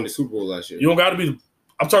 He didn't win the Super Bowl last year. You don't got to be.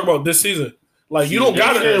 I'm talking about this season. Like you don't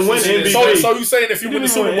got to win MVP. So you saying if you win the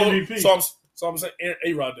Super Bowl? MVP. So I'm saying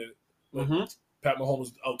A-Rod did it. Pat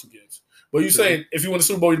Mahomes out 2 games. But you saying if you win the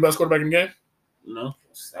Super Bowl, you're the best quarterback in the game? No.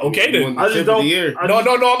 Okay then. I just don't.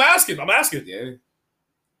 No. I'm asking. Yeah.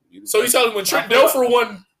 So you telling me when Trent Dilfer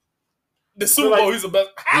won the Super Bowl, he's the best?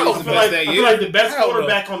 How? I feel like the best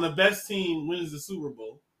quarterback on the best team wins the Super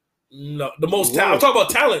Bowl. No, the most talent. I'm talking about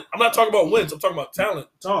talent. I'm not talking about wins. I'm talking about talent.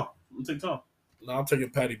 Tom. I'm taking Tom. No, I'm taking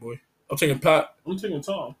Patty, boy. I'm taking Pat. I'm taking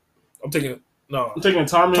Tom. I'm taking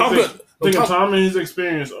Tom. Tom and his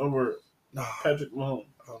experience over Nah. Patrick Mahomes.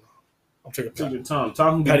 I'm taking Pat. Tom.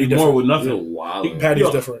 Tom can Patty do more with nothing. Wow. Patty's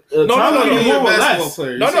different. No. You're a basketball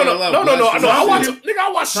Player. player. No.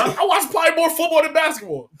 I watch probably more football than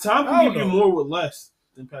basketball. Tom can give you more with less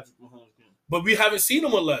than Patrick Mahomes can. But we haven't seen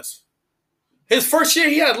him with less. His first year,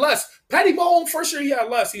 he had less. Patty Mahomes' first year, he had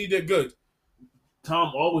less, and he did good.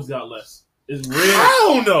 Tom always got less. It's rare. I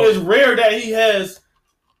don't know. It's rare that he has.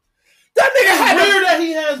 That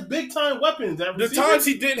he has big time weapons. The times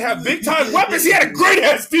he didn't have big time weapons, he had a great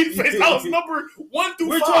ass defense. That was number 1 through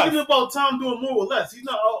 5. We're talking about Tom doing more with less. He's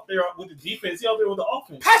not out there with the defense. He's out there with the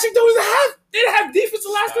offense. Patrick didn't have defense the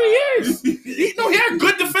last 3 years. He had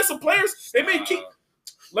good defensive players. They made keep.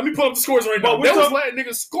 Let me pull up the scores right now. They was letting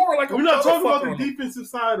niggas score like a we're not talking about the defensive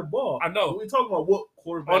side of the ball. I know. We're talking about what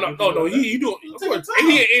quarterback. No. He doing. He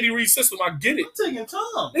in Andy Reid's system. I get it. I'm taking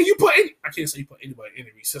Tom. Then you put. I can't say you put anybody in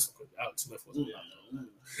Andy Reid's system because Alex Smith was.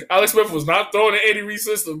 Alex Smith was not throwing in Andy Reid's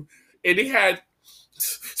system, and they had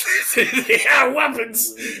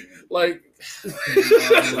weapons like.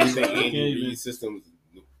 Andy Reid's system.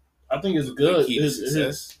 I think it's good.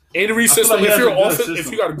 Andy Reid's system. If you're offense, if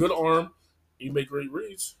you got a good arm. You make great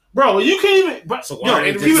reads. Bro, you can't even...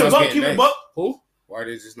 keep it buck. Who? Why are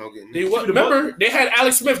they just not getting... Remember, they had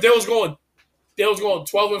Alex Smith. They was going 12-4,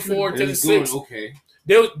 10-6. Okay.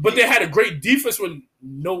 But they had a great defense with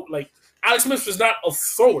no... Like, Alex Smith is not a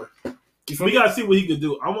thrower. We got to see what he could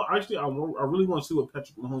do. I really want to see what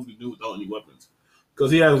Patrick Mahomes can do without any weapons.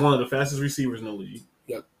 Because he has one of the fastest receivers in the league.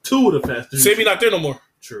 Yeah. 2 of the fastest. Sammy not there no more.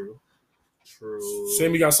 True.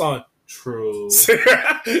 Sammy got signed. True.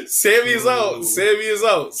 Sammy is out.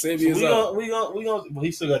 We gonna. Well,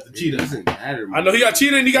 he still got the cheetah. Doesn't matter. Man. I know he got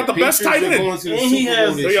cheetah and he got the best tight end. And he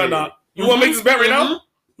has. No, y'all not. You want to make this bet right now?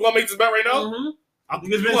 You want to make this bet right now? Mm-hmm.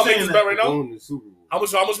 You want to make this bet right now?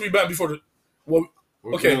 How much we betting before the? Well,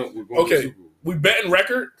 okay. We betting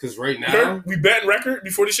record because right now we betting record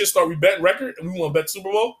before this shit start. We betting record and we want to bet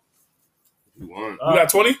Super Bowl. We want. We got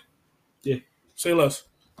 20. Yeah. Say less.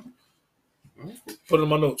 Put it in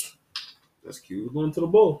my notes. That's cute. We're going to the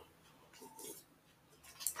bowl.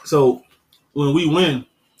 So when we win,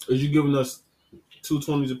 is you giving us 2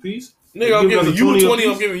 20s apiece? Nigga, I'm giving you a 20.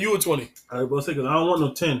 I'm giving you a 20. All right, but because I don't want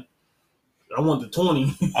no 10. I want the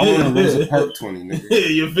 20. I want to lose a part 20, nigga.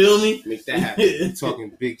 You feel me? Make that happen. You're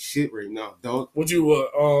talking big shit right now, dog. What you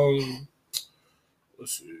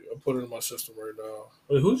let's see. I put it in my system right now.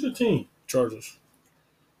 Wait, who's your team? Chargers.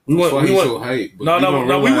 We went so hype.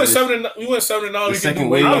 No. We went 7-9. The second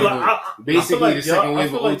wave. Basically, the second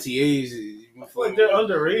wave of OTAs. I feel like they're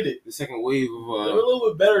underrated. The second wave of they're a little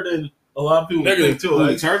bit better than a lot of people think too.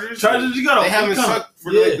 Like Chargers, you got. They haven't sucked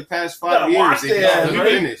for like the past 5 years. They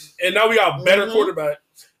finished. And now we got better quarterback.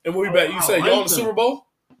 And what we bet? You say y'all on the Super Bowl.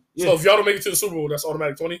 Yeah. So if y'all don't make it to the Super Bowl, that's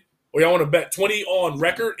automatic 20. Or y'all want to bet 20 on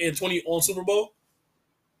record and 20 on Super Bowl?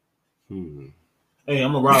 Hey,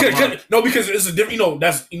 I'm a rock. No, because it's a different.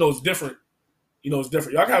 It's different. It's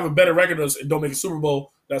different. Y'all can have a better record than us and don't make a Super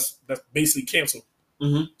Bowl. That's basically canceled.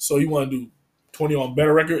 Mm-hmm. So you want to do 20 on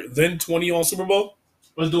better record, then 20 on Super Bowl?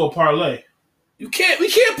 Let's do a parlay. We can't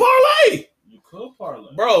parlay. You could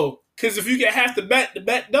parlay, bro. Because if you get half the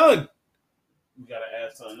bet done. We gotta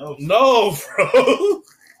add something else. No, bro.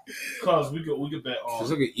 Because we could bet on.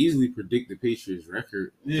 Because I could easily predict the Patriots'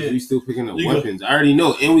 record. Yeah, we still picking up weapons. I already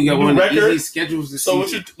know, and we got one of the easiest schedules this season.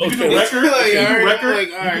 So what you do record?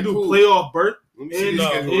 You can do playoff berth. We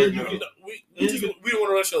don't want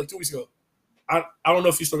to rush it like 2 weeks ago. I don't know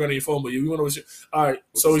if you still got it on your phone, but we want to rush it. All right,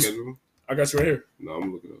 so I got you right here. No,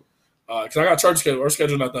 I'm looking up. Because I got Chargers schedule. Our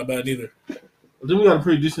schedule's not that bad either. Then we got a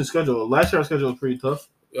pretty decent schedule. Last year our schedule was pretty tough.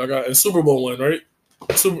 I got a Super Bowl one, right?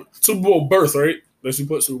 Super Bowl berth, right? Let's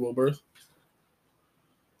put Super Bowl berth.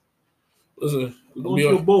 Listen, we're going to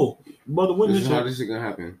a bowl. About to win this is how this is gonna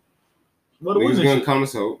happen. Niggas gonna count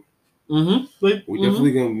us out. Mm-hmm. We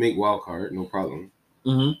definitely gonna make wild card, no problem.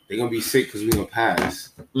 Mm-hmm. They're gonna be sick because we gonna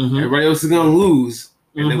pass. Mm-hmm. Everybody else is gonna lose,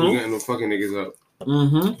 and then we getting no fucking niggas up.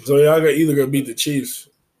 Mm-hmm. So y'all either gonna beat the Chiefs.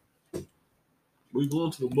 We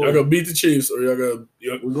going to the bowl. Y'all gonna beat the Chiefs or y'all gonna?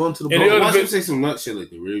 We're going to the And bowl. Watch him say some nut shit like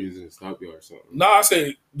the Ravens and stop you or something. Nah, I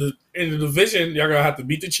say in the division, y'all gonna have to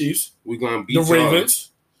beat the Chiefs. We gonna beat the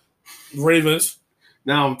Ravens. Ravens.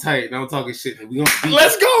 Now I'm tight. Now I'm talking shit. We gonna beat.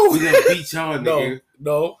 Let's go. We gonna beat y'all, nigga.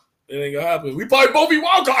 No, it ain't gonna happen. We probably both be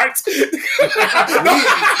wild cards. we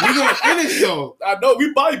gonna finish though. I know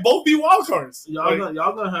we probably both be wild cards. Y'all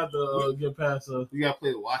gonna have to get past. We gotta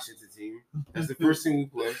play the Washington team. That's the first thing we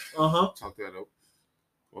play. Talk that up.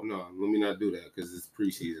 Well, no, let me not do that because it's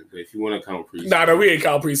preseason. But if you want to count preseason, no, we ain't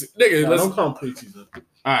count preseason, nigga. Don't count preseason.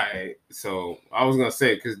 All right, so I was gonna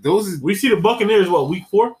say because those is we see the Buccaneers week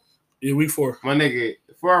 4. Yeah, week 4. My nigga,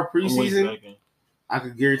 for our preseason, I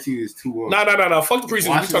could guarantee you it's 2-1. No. Fuck the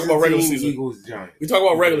preseason. We talk about regular season. Eagles, Giants. We talk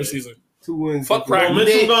about regular season. 2 wins. Fuck practice.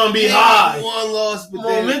 Momentum gonna be high. 1 loss, but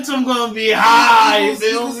momentum gonna be high.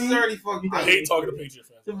 Eagles is already fucked up. I hate talking to Patriots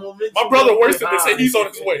fans. My brother worse than they say he's on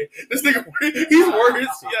his way. This nigga, he's worse.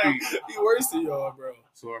 Yeah, he's worse than y'all, bro.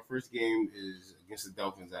 So our first game is against the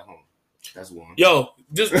Dolphins at home. That's 1. Yo,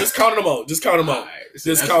 just count them out. Just count them out. Right,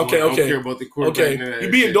 just count. Okay. I don't care about the quarterback. Okay,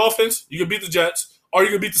 you beating Dolphins. You can beat the Jets, or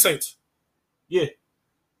you can beat the Saints. Yeah.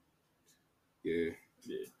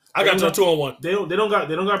 I got y'all 2-1. They don't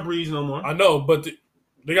got Breeze no more. I know, but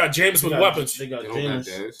they got James with weapons. They got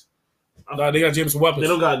James. Nah, they got James with weapons. They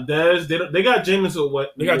don't got Dez. They got James with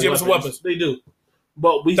what? They got James with weapons. They do.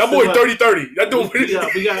 But that boy 30-30. That dude.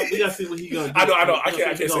 We got to see what he gonna do. I know. I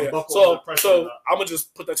can't say it. So I'm gonna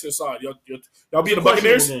just put that to the side. Y'all beat the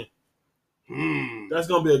Buccaneers. That's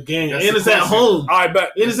gonna be a game, and it's at home. I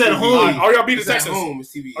bet. It is at home. Are y'all beat the Texans?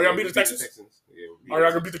 Are y'all beat the Texans? Are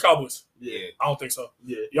y'all gonna beat the Cowboys? Yeah. I don't think so.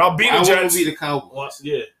 Yeah. Y'all beat the Jets. I won't beat the Cowboys.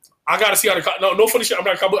 Yeah. I gotta see how the no funny shit. I'm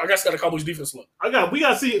not a Cowboys. I gotta see how the Cowboys defense look. We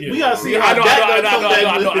gotta see. Yeah. We gotta see. I know.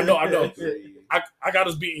 Yeah. I got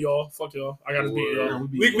us beating y'all. Fuck y'all. I got us beating y'all.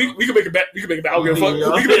 We We can make a bet. We can make a bet. I don't give a fuck.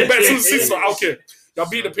 We can make a bet soon as the season. So I don't care. Y'all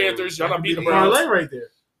beat the Panthers. Y'all not beating the Browns. right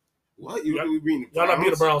there. What? You we beating the Browns? Y'all not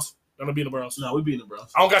beating the Browns. Y'all not beating the Browns. No, we beating the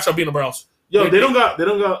Browns. I don't got y'all beating the Browns. Yo, they don't got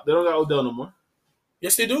Odell no more.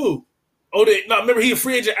 Yes, they do. Oh, remember he a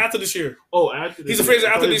free agent after this year. Oh, after he's a free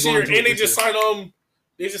agent after this year, and they just signed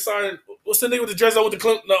what's the name with the Dresden with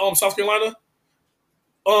the South Carolina?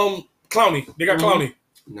 Clowney. They got Clowney.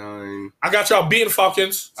 9. I got y'all beating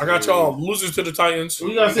Falcons. I got y'all losers to the Titans.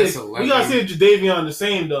 We gotta say Jadavion the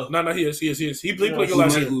same though. No, he is. He played good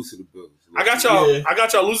last year. Lose to the Bills. I got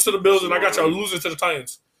y'all losing to the Bills, and I got y'all losing to the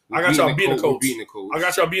Titans. I got y'all beating the coach. I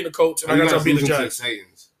got y'all beating the coach, and I got y'all beating the Giants.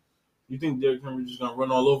 You think Derrick Henry just gonna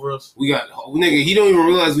run all over us? We got nigga. He don't even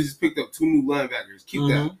realize we just picked up 2 new linebackers.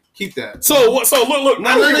 Keep that. So look.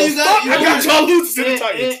 I got y'all losing to the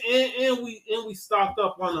Titans, and we stocked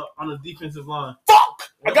up on the defensive line.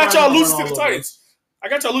 Fuck! I got y'all losing to the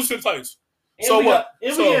Titans. So what?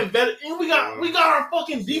 And we getting better. And we got our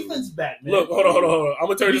fucking defense back, man. Look, hold on. I'm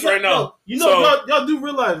gonna tell you this right now. Y'all do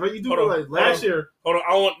realize, right? You do realize last year. Hold on,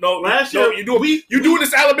 I want no. Last year you doing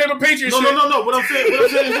this Alabama Patriots shit. No. What I'm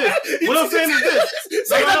saying is this.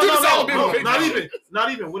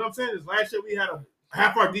 Not even. What I'm saying is last year we had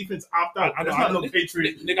half our defense opt out. That's not no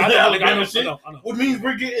Patriot. I know. What means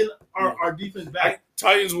we're getting our defense back.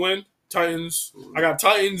 Titans win. Titans. I got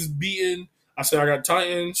Titans beaten. I said I got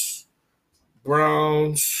Titans,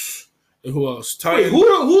 Browns, and who else? Titans. Wait,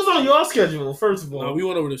 who's on your schedule? First of all, no, we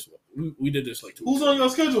went over this. We did this like 2 weeks. Who's on your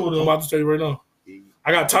schedule though? I'm about to tell you right now.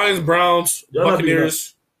 I got Titans, Browns,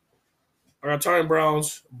 Buccaneers. I got Titans,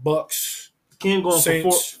 Browns, Bucks. Cam going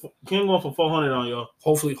for 400 on y'all.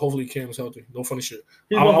 Hopefully Cam's healthy. No funny shit.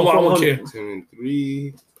 I want Cam.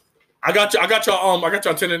 10-3. I got y'all. I got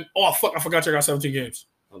y'all 10 and fuck! I forgot y'all got 17 games.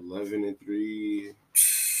 11-3.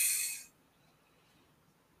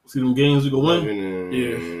 See them games we go win.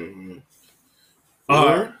 Yeah.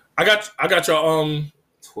 I got y'all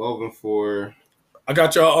 12-4. I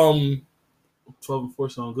got y'all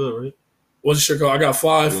 12-4 sound good, right? What's the shit called? I got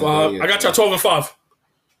 5. I got y'all 12-5.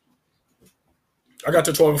 I got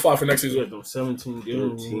you 12-5 for next season. Yeah, 17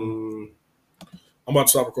 games. 13. I'm about to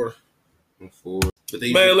stop recording. 4.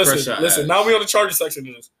 Man, listen. Now we on the Chargers section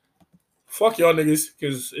of this. Fuck y'all niggas,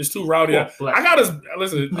 because it's too rowdy. I got us.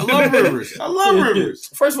 Listen, I love Rivers.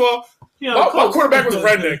 First of all, my quarterback was a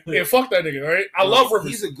redneck, and fuck that nigga. All right, I love Rivers.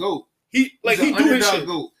 He's a goat. He do his shit.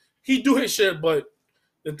 Goat. He do his shit, but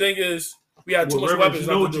the thing is, we had too much weapons. You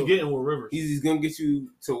know what you're getting with Rivers. He's gonna get you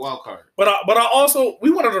to a wild card. But I also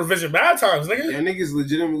we won a division mad times, nigga. Yeah, niggas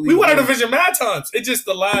legitimately. We won a division mad times. It's just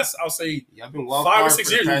the last, I'll say, y'all been wild 5 or 6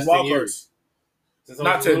 years. We wild cards.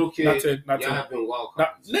 Not 10. Not 10. Y'all have been wild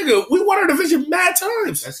cards. Nigga, we won our division mad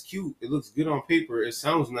times. That's cute. It looks good on paper. It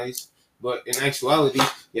sounds nice. But in actuality,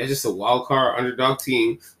 yeah, just a wild card underdog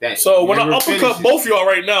team. So when I uppercut both of y'all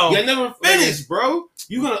right now, you never finished, bro.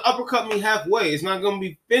 You gonna uppercut me halfway? It's not gonna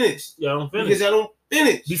be finished. Yeah, I don't finish because I don't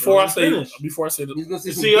finish. Before I say he's gonna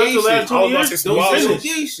say see us the last 2 years. Don't say some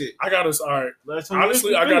gay shit. I got us. All right.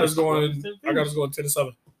 Honestly, I got us going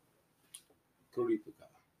 10-7.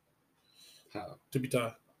 How? To be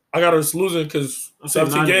tied. I got us losing because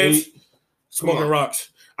 17 games, smoking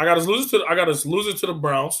rocks. I got us losing to the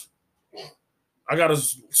Browns. I got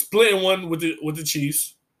us splitting one with the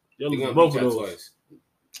Chiefs. You're losing both of those. Twice.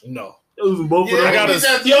 No. You're losing both of those. I got us.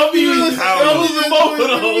 Y'all losing both of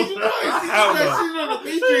those. Hell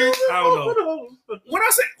no. When I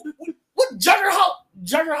say what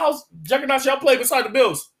juggernauts y'all play beside the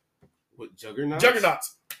Bills? What juggernauts?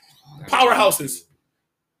 Juggernauts. Powerhouses.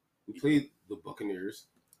 We played the Buccaneers.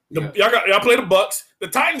 Y'all play the Bucks. The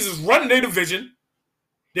Titans is running their division.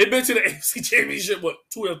 They've been to the AFC Championship,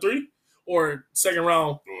 2 or 3? Or second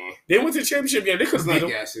round. They went to the championship game. They couldn't beat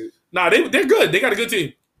them. Nah, they're good. They got a good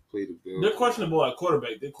team. They're questionable at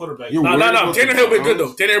quarterback. They're quarterback. No. Tannehill been good,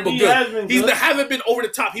 though. Tannehill been good. He haven't been over the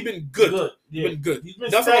top. He's been good. Yeah. Been good. He's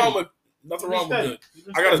been nothing wrong with good.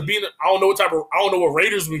 I got us being. I don't know what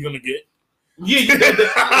Raiders we're gonna get. Yeah,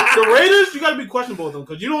 the Raiders, you got to be questionable with them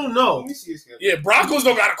because you don't know. Yeah, Broncos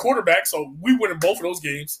don't got a quarterback, so we winning both of those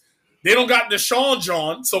games. They don't got Deshaun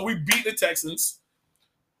John, so we beat the Texans.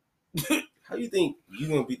 How you think you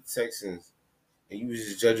gonna beat the Texans? And you was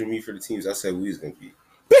just judging me for the teams I said we was gonna beat.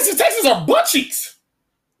 Bitch, the Texans are butt cheeks.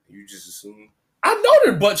 You just assume? I know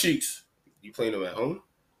they're butt cheeks. You playing them at home?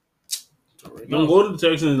 Don't go to the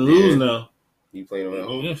Texans and lose now. You playing them at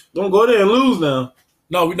home? Don't go there and lose now.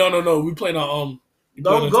 No. We playing on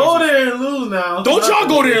Don't go there and lose now. Don't y'all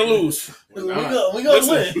go there and lose. We gonna win.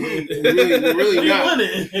 We're really not.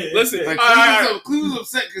 Listen, Clue's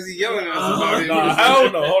upset because he's yelling at us about it.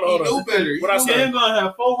 Hell no. Hold on. You know better. What I said? I'm gonna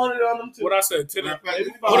have 400 on them too. What I said?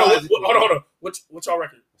 Hold on. What y'all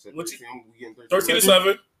record?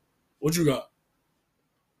 13-7. What you got?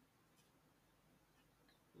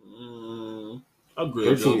 I agree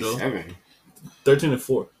with JoJo.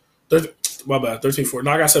 13-4. My bad. 13-4.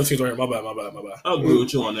 No, I got 17 right here. My bad. I agree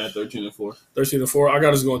with you on that. 13-4. 13-4. I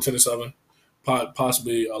got us going 10-7.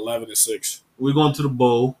 Possibly 11-6. We're going to the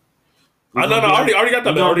bowl. I already got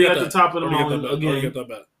that bet. Already at the top of the mountain again. Already got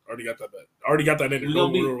that bet. Already got that in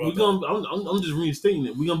there. I'm just reinstating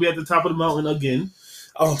it. We're gonna be at the top of the mountain again.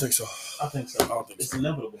 I don't think so. I think so. It's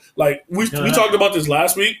inevitable. Like we talked about this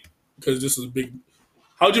last week because this is a big.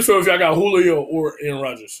 How'd you feel if y'all got Julio or Aaron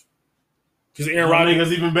Rodgers? Because Aaron Rodgers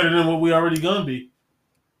is even better than what we already gonna be.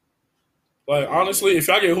 Like honestly, if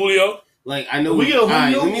y'all get Julio, like I know we get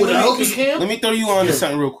Julio. Let me throw you on to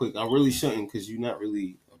something real quick. I really shouldn't because you're not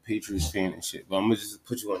really a Patriots fan and shit. But I'm gonna just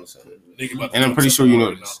put you on to something. And I'm pretty sure you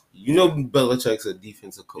know this. You know Belichick's a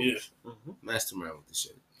defensive coach. Yeah. Mastermind with the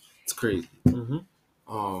shit. It's crazy.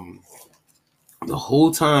 The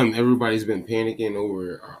whole time everybody's been panicking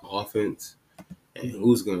over our offense and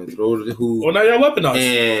who's gonna throw to the who. Well, now y'all weaponized.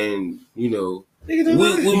 And we made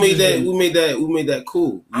that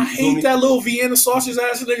cool. I hate that little Vienna sausage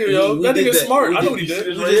ass nigga, yo. That nigga's smart. I know what he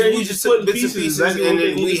did. We just took bits and pieces, and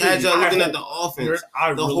then we had y'all looking at the offense.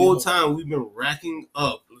 The whole time we've been racking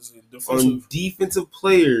up on defensive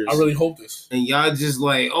players. I really hope this. And y'all just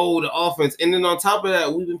like, oh, the offense. And then on top of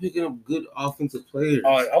that, we've been picking up good offensive players.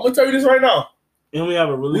 All right, I'm gonna tell you this right now. And we have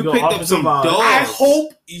a really good offensive line. I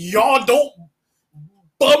hope y'all don't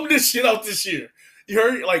bum this shit out this year. You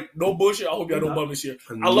heard? Like, no bullshit. I hope y'all don't bum this year.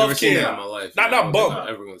 I love Cam. That in my life. Not bum. I'm not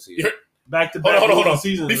ever gonna see it. Back to back. Hold on.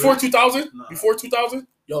 Seasons, before 2000,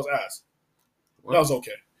 y'all's ass. What? That was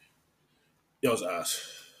okay. Y'all's ass.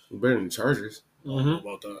 We're better than the Chargers. I don't know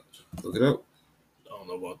about that. Look it up. I don't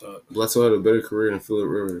know about that. Bledsoe had a better career than Phillip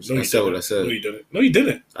Rivers. No, I said what I said. No, he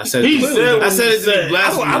didn't. I said it. I said it to be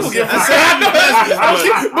blasphemous. I don't give a fuck.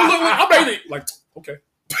 I made it. Like, okay.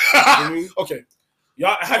 Okay.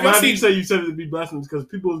 Y'all, have y'all seen? You said it to be blasphemous because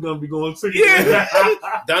people is gonna be going sick. Yeah.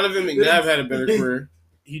 Donovan McNabb had a better career.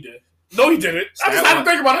 He did. No, he didn't. I just had to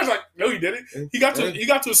think about it. I was like, no, he didn't. He got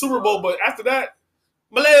to a Super Bowl, but after that,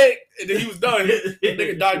 my leg, and then he was done.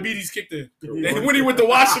 Nigga, diabetes kicked in. And when he went to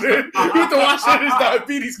Washington, his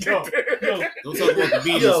diabetes kicked in. Don't talk about the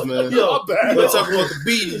beatings, man. Don't talk about the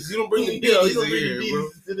beatings. You don't bring the beatings in here,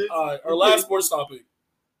 bro. All right, our last sports topic.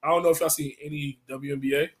 I don't know if y'all seen any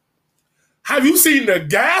WNBA. Have you seen the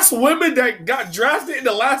gas women that got drafted in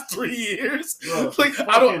the last 3 years? Bro, like,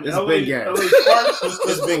 I don't. It's been gas.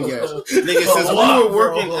 It's been gas. Nigga, since we were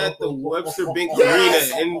working at the Webster Bank Arena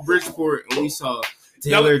in Bridgeport, and we saw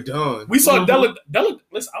Taylor Dunn. We saw Della.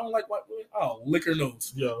 Listen, I don't like white women. I'll lick her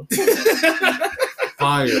nose. Yo.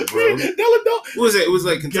 fire, bro. What was it? It was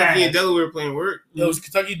like Kentucky and Delaware playing work. It was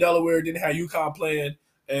Kentucky, Delaware. Then had UConn playing,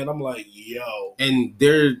 and I'm like, yo. And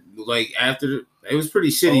they're like after it was pretty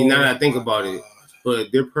shitty. Now that I think about it,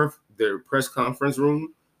 but their press conference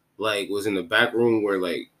room like was in the back room where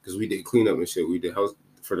like because we did cleanup and shit. We did house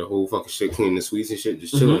for the whole fucking shit, cleaning the suites and shit,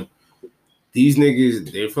 just chilling. These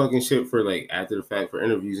niggas, they fucking shit for like after the fact for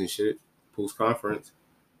interviews and shit, post conference.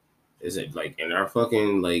 Is it like in our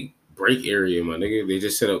fucking like break area, my nigga? They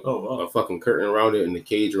just set up a fucking curtain around it and the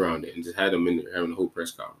cage around it and just had them in there having the whole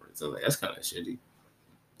press conference. So like that's kind of shitty.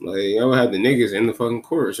 Like y'all had the niggas in the fucking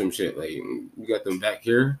court or some shit. Like you got them back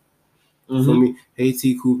here. For me, hey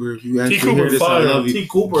T Cooper, if you actually hear this, I love you. T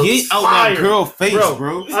Cooper, get out my girl face,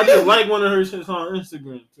 bro. I just like one of her shits on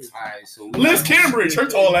Instagram too. Alright, so Liz Cambridge, her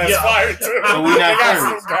tall ass fire too. So we not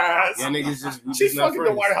friends. Y'all niggas just she's fucking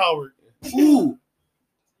the White Howard. Ooh,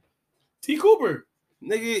 T Cooper,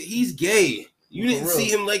 nigga, he's gay. You didn't see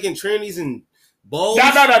him liking trannies and balls? No.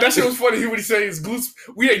 That shit was funny. When he said his glutes,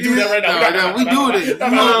 we ain't doing that right now. We doing it.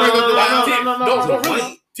 No,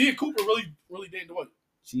 really. T Cooper really dating the white.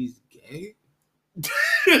 She's gay.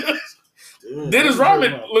 Dennis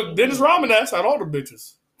Rodman ass had all the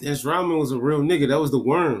bitches. Dennis Rodman was a real nigga. That was the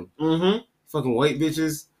worm. Fucking white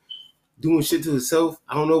bitches doing shit to himself.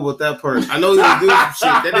 I don't know about that part. I know he was doing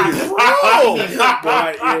some shit. That nigga's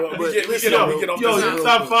Yo,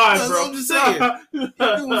 top 5, bro. I'm just saying. He doing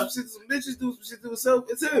some shit to some bitches, doing some shit to himself.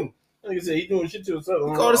 It's him. Like I said, he doing shit to himself.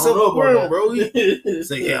 He called himself a worm, bro. He's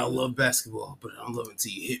like, yeah, I love basketball, but I don't love it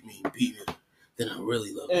until you hit me and beat me. Then I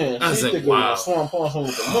really love it. I was like, wow.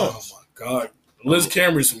 Oh my god. Liz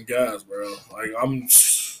Cambridge some guys, bro. Like I'm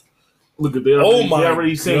look at that. Oh my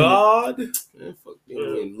god. Man, fuck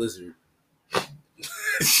you and Lizard.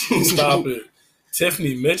 Stop it.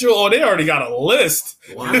 Tiffany Mitchell? Oh, they already got a list.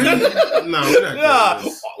 Why? No, we're not.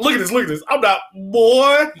 Look at this. I'm not,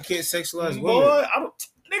 boy. You can't sexualize women. Boy, I don't.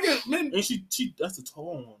 Nigga, man. And she that's the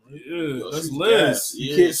tall one, right? Yeah, that's Liz.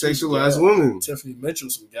 You can't sexualize women. Tiffany Mitchell,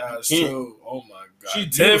 some guys too. Oh my god. She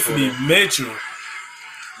Tiffany Mitchell.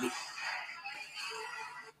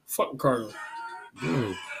 Fucking Carter.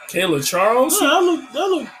 Kayla Charles. No,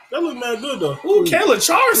 that look mad good though. Ooh, Kayla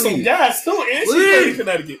Charles, some guys too. And she's in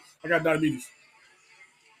Connecticut. I got diabetes.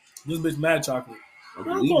 This bitch mad chocolate. I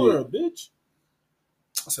call her a bitch.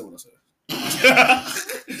 I said what I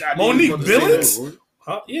said. Monique Billings?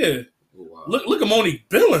 Huh? Yeah. Oh, wow. Look at Monique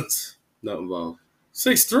Billings. Not involved.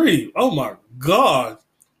 6'3". Oh my god.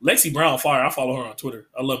 Lexi Brown fire. I follow her on Twitter.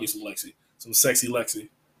 I love me some Lexi. Some sexy Lexi.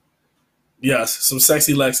 Yes, some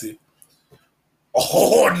sexy Lexi.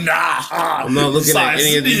 Oh nah. I'm not looking at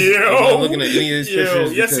any of these. I'm not looking at any of these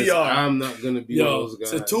pictures. Yes, you are. I'm not gonna be one of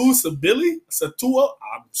those guys. Satua.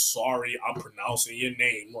 I'm sorry, I'm pronouncing your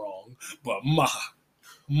name wrong, but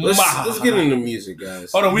Let's get into music,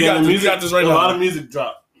 guys. Hold on, we got this right now. A lot of music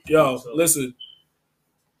drop. Yo, listen.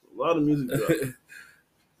 A lot of music drop.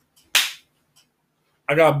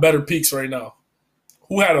 I got better peaks right now.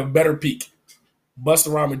 Who had a better peak?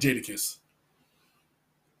 Busta Rhymes and Jadakiss.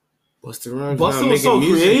 Busta Rhymes was so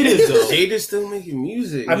creative, though. Jada's still making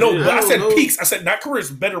music. I know, but I said peaks. I said not careers,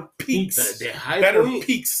 better peaks. Better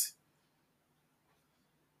peaks.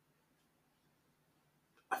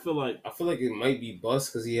 I feel like it might be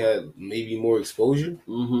Bust because he had maybe more exposure,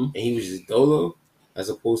 and he was just dolo, as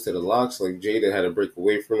opposed to the Locks. Like Jada had to break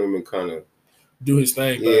away from him and kind of do his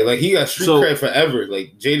thing. Yeah, like he got street cred forever.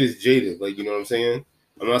 Like Jada's Jada. Like you know what I'm saying?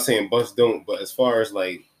 I'm not saying Bust don't, but as far as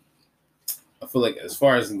like, I feel like as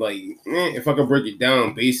far as like, if I could break it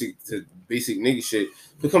down, basic nigga shit,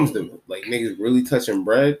 if it comes to like niggas really touching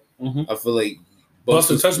bread, I feel like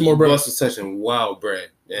Busta touching more bread. Busta touching wild bread,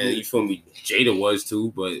 and you feel me? Jada was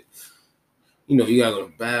too, but you know you gotta go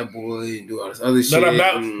to Bad Boy and do all this other shit.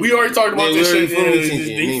 We already talked about this shit.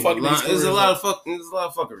 There's a lot of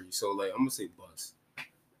fuckery. So like, I'm gonna say Bust.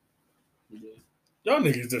 Y'all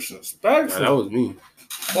niggas disrespectful. Nah, that was me.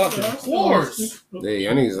 Fucking of course. Yeah,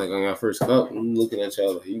 y'all niggas like on your first cup. I'm looking at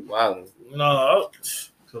y'all like you wildin'. No,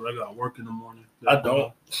 because I got work in the morning. I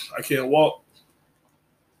don't. I can't walk.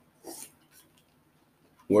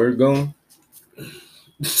 Word going?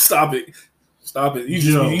 Stop it. You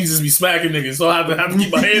just be smacking niggas, so I have to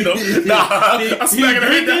keep my hand up. Nah, I'm smacking her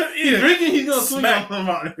hand. He's drinking, he's gonna smack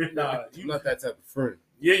somebody. Nah, you're not that type of friend.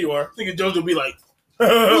 Yeah, you are. Thinking JoJo be like,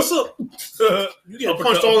 what's up? You get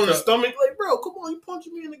punched all in the stomach. Like, bro, come on, you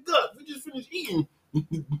punching me in the gut. We just finished eating.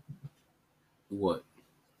 What?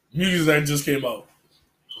 Music that just came out.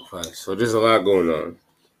 Okay, so there's a lot going on.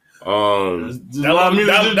 That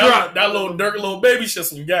little Dirk, little baby shit,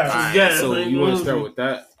 some gas. Right, so you want to start with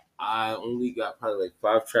that? I only got probably like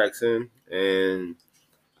 5 tracks in, and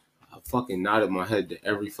I fucking nodded my head to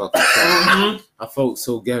every fucking track. I felt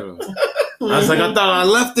so ghetto. I was like, I thought I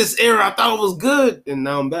left this era. I thought it was good, and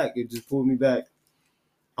now I'm back. It just pulled me back.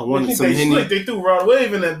 I wanted some Henny. They threw Rod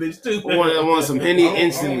Wave in that bitch too. I wanted some Henny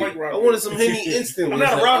instantly. I wanted some Henny instantly. I'm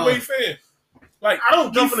not a Rod Wave fan. Like, I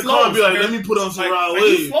don't jump in the car and be like, let me put on some Rod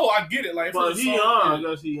Wave. He flow, I get it. Like, but he on. I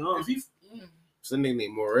guess he on. It's a nigga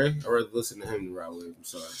named Moray. I'd rather listen to him than Rod Wave. I'm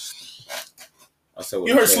sorry. I said what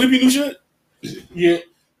you heard Sleepy new shit? Yeah.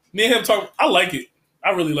 Me and him talk. I like it. I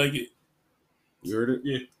really like it. You heard it?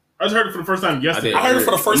 Yeah. I just heard it for the first time yesterday. I heard it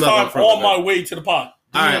for the first time on my way to the pod.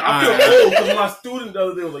 I feel old because my student the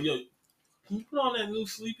other day was like, yo, can you put on that new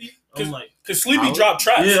Sleepy? I'm like, because Sleepy dropped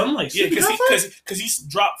tracks. Yeah, I'm like, because he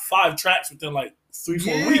dropped 5 tracks within like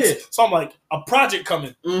 3-4 weeks. So I'm like, a project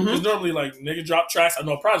coming. Because normally like nigga drop tracks. I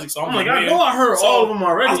know a project. So I'm like, I know I heard all of them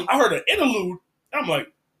already. I heard an interlude. I'm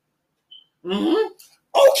like,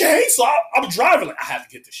 okay. So I'm driving like I have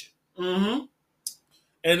to get this shit.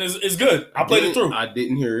 And it's good. I played it through. I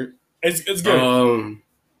didn't hear it. It's good.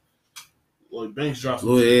 Lloyd Banks dropped some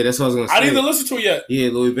Lloyd, shit. Yeah, that's what I was gonna say. I didn't even listen to it yet. Yeah,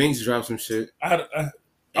 Lloyd Banks dropped some shit. I'm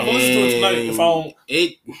gonna listen to it tonight if I don't.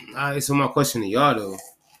 Alright, so my question to y'all though.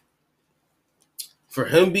 For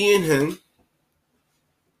him being him,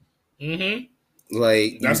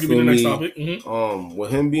 like that's gonna be the next topic.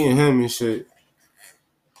 With him being him and shit,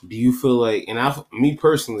 do you feel like, and me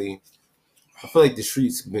personally, I feel like the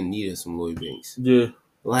streets been needing some Lloyd Banks. Yeah.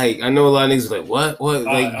 Like, I know a lot of niggas like, what?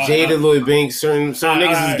 Like, Jada, Lloyd Banks, certain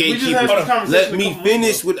niggas is gatekeepers. Let me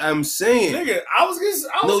finish what I'm saying. Nigga,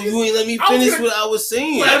 you ain't let me finish what I was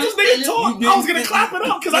saying. I just nigga talk. I was gonna clap it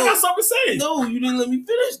up because I got something to say. No, you didn't let me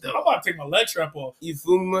finish though. I'm about to take my leg strap off. You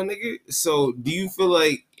feel me, my nigga? So, do you feel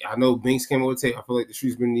like, I know Banks came over to take, I feel like the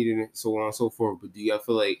streets been needing it, so on and so forth, but do y'all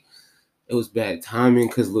feel like it was bad timing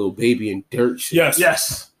because Lil Baby and Dirt shit?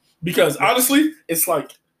 Yes. Because honestly, it's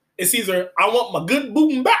like, it's either I want my good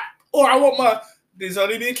boom back or I want my this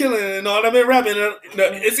only been killing and all I've been rapping.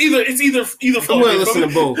 It's either I'm gonna listen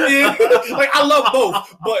to both. Yeah, like I love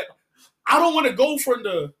both, but I don't want to go from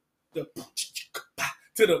the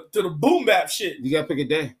to the boom bap shit. You gotta pick a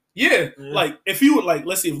day. Yeah, like if he would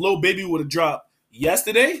let's see if Lil Baby would have dropped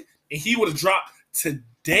yesterday and he would have dropped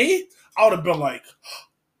today, I would have been like,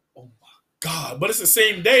 oh my god! But it's the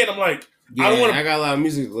same day, and I'm like. Yeah, I got a lot of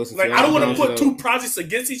music to listen to. Like I don't want to put 2 projects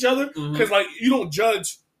against each other because like you don't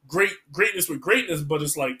judge greatness with greatness, but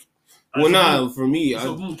it's like. Well, for me,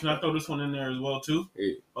 can I throw this one in there as well too?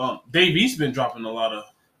 Yeah. Dave East's been dropping a lot of.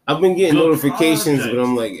 I've been getting notifications, projects. But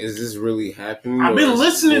I'm like, is this really happening? I've been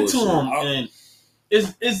listening to him, and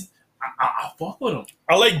I fuck with him.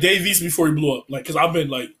 I like Dave East before he blew up, like because I've been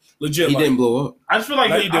like. Legit, he didn't blow up. I just feel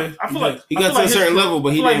like he did. I feel like he got to a certain level,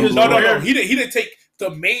 but he didn't. No. He didn't take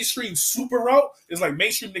the mainstream super route. It's like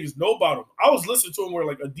mainstream niggas know about him. I was listening to him where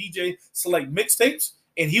like a DJ select mixtapes,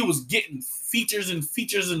 and he was getting features and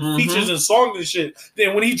features and features and songs and shit.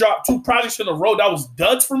 Then when he dropped 2 projects in a row, that was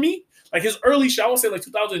duds for me. Like his early shit, I want to say like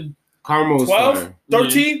 2012,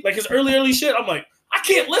 13, like his early shit. I'm like, I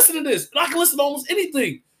can't listen to this, and I can listen to almost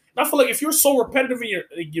anything. And I feel like if you're so repetitive in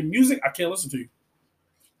your music, I can't listen to you.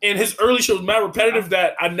 And his early shit was mad repetitive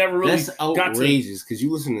that I never really got to. That's outrageous because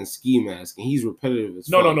you listen to Ski Mask and he's repetitive as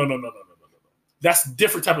fuck. No. That's a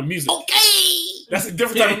different type of music. Okay. That's a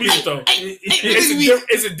different type of music though.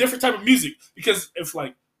 It's a different type of music because if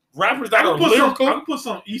like rappers that are lyrical. I can put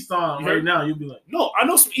some East on right now. You'll be like, no, I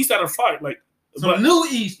know some East that are fire. Like. Some new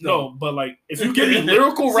East, though. No, but like if you give me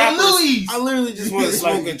lyrical rappers, I literally just want to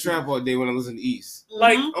smoke and trap all day when I listen to East.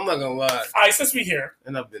 Like I'm not gonna lie. All right, since we here,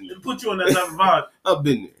 and I've been there. Put you on that type of vibe. I've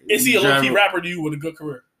been there. Is he a low key rapper to you with a good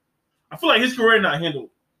career? I feel like his career not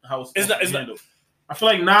handled how it's handled. I feel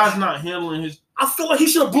like Nas not handling his. I feel like he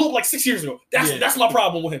should have blew up like 6 years ago. That's my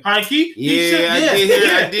problem with him. High key? Yeah, I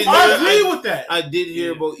did. I agree with that. I did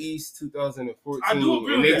hear about East 2014. I do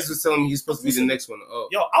agree with niggas was telling me he's supposed to be the next one up.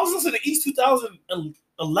 Yo, I was listening to East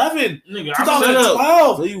 2011, nigga,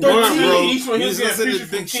 2012. So you weren't, bro. You was listening to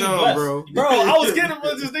Big Sean, bro. Bro, I was getting him.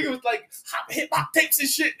 This nigga was like hip hop tapes and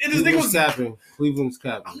shit. And this nigga was capping. Cleveland's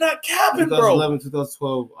capping. I'm not capping, 2011,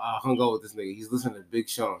 2012. I hung out with this nigga. He's listening to Big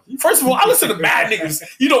Sean. First of all, I listen to mad niggas.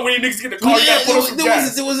 You know when niggas get the car, you gotta put on some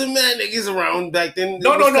gas. There wasn't mad niggas around back then.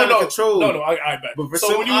 No. Controlled. No, I bet. But for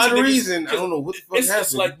some odd reason, I don't know what the fuck happened.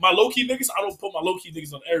 It's like my low key niggas. I don't put my low key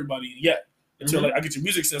niggas on everybody yet until like I get your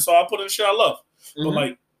music sense. So I put in shit I love. But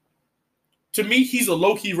like to me, he's a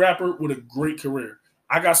low key rapper with a great career.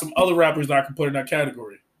 I got some other rappers that I can put in that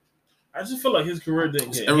category. I just feel like his career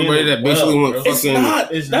didn't get everybody that basically went fucking. It's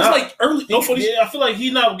not. That's like early. No funny. Yeah, I feel like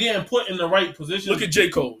he's not getting put in the right position. Look at J.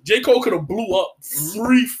 Cole. J. Cole could have blew up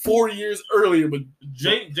 3-4 years earlier, but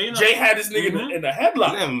Jay had this nigga in the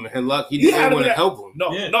headlock. He didn't want to help him.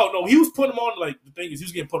 No. He was putting him on, like, the thing is, he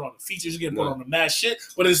was getting put on the features, he was getting put on the mad shit,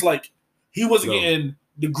 but it's like, he wasn't getting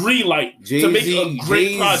the green light to make a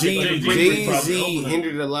great project. Jay-Z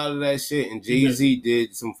hindered a lot of that shit, and Jay-Z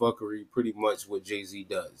did some fuckery, pretty much what Jay-Z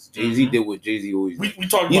does. Jay-Z did what Jay-Z always does. We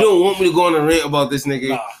talking you don't want me to go on a rant about this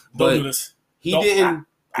nigga, don't do this. He didn't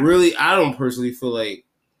really, I don't personally feel like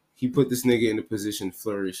he put this nigga in the position to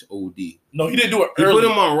flourish OD. No, he didn't do it early. He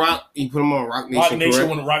put him on Rock Nation. Rock Nation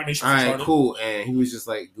when Rock Nation started. All right, cool. And he was just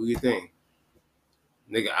like, do your thing.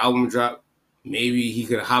 Nigga, album drop. Maybe he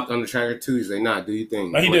could have hopped on the track or two. He's like, nah, do your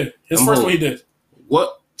thing. No, he did. His first one he did.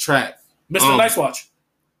 What track? Mr. Nice Watch.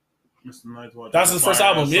 Mr. Nice Watch. That's his first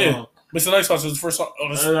album, yeah. Mr. Nice Watch was his first song.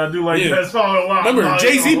 And I do like that song a lot. Remember,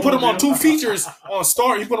 Jay-Z put him on 2 features on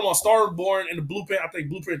Star. He put him on Starborn and the Blueprint, I think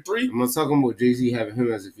Blueprint 3. I'm not talking about Jay-Z having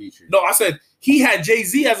him as a feature. No, I said he had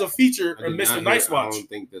Jay-Z as a feature in Mr. Nice Watch. I don't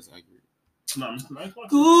think that's accurate. No, Mr. Nice Watch.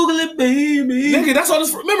 Google it, baby. Nigga, that's on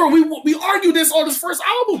this. Remember, we argued this on his first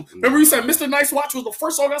album. Remember, you said Mr. Nice Watch was the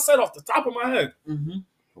first song I said off the top of my head. Mm-hmm.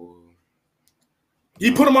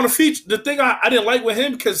 He put him on a feature. The thing I didn't like with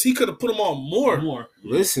him because he could have put him on more.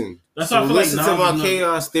 Listen. That's how I feel listen to my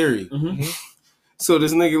chaos theory. Mm-hmm. So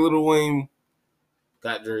this nigga Lil Wayne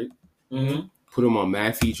got Drake. Mm-hmm. Put him on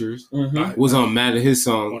mad features. Mm-hmm. Was on mad of his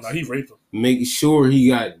songs. Oh, no, he raped him. Making sure he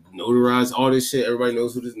got notarized, all this shit. Everybody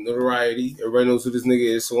knows who this notoriety. Everybody knows who this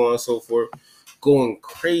nigga is, so on and so forth. Going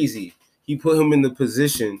crazy. He put him in the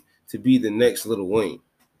position to be the next Lil Wayne.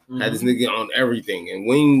 Mm-hmm. Had this nigga on everything. And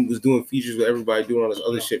Wayne was doing features with everybody doing all this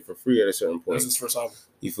other shit for free at a certain point. That's his first album.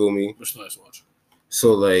 You feel me? Mr. Nice Watch.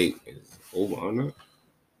 So, like, is over on that?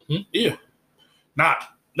 Yeah. Nah.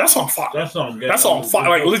 That's on fire. That's on fire.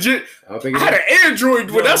 Like, legit. I had an Android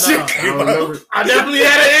when that shit came out. I definitely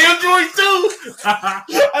had an Android too. I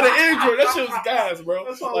had an Android. That shit was gas, bro.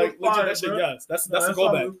 Like, legit, that shit gas. That's a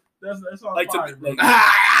go back. That's all like, fire, like, I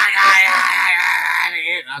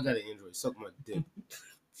got an Android. Suck my dick.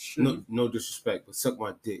 No disrespect, but suck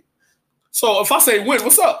my dick. So if I say win,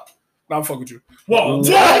 what's up? Nah, I'm fucking with you. Whoa.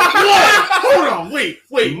 Hold on. Wait.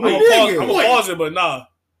 I'm gonna pause it, but nah.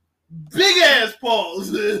 Big ass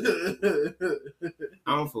pause. I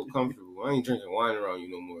don't feel comfortable. I ain't drinking wine around you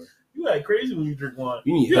no more. You act crazy when you drink wine.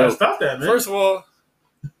 You need gotta help. stop that, man. First of all,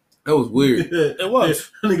 that was weird. It was.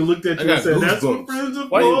 Nigga looked at you and said, "That's what friends are for."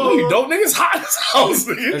 Why you dope? Niggas hot in this house,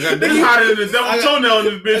 nigga. Niggas hotter than the devil toenail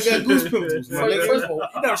in this bitch. I got goose pimples. First of all,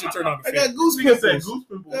 you never should turn on the fan. I got goose pimples.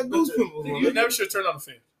 I got goose pimples. You never should turn on the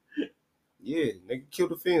fan. Yeah, nigga, kill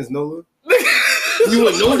the fans, Nola. You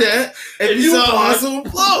wouldn't know that if you saw Awesome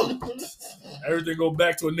Flow. Everything go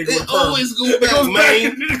back to a nigga. It always goes back,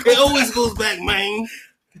 man. It always goes back, man.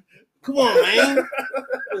 Come on, man.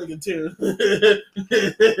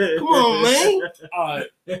 Come on, man. All right.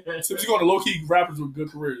 Since you're going to low-key rappers with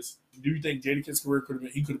good careers, do you think Jadakiss' career could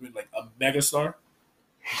have been like a megastar?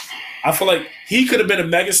 I feel like he could have been a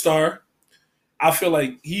megastar. I feel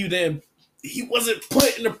like he wasn't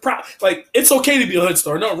put in the like, it's okay to be a hood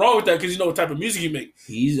star. Nothing wrong with that because you know what type of music he makes.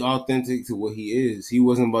 He's authentic to what he is. He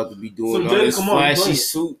wasn't about to be doing all this flashy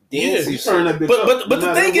suit dancing shit. But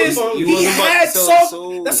the thing is, he had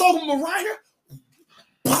song. That song with Mariah.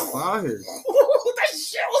 Fire. That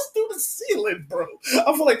shit was through the ceiling, bro.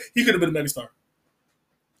 I feel like he could have been a megastar.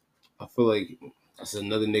 I feel like that's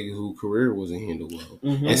another nigga whose career wasn't handled well.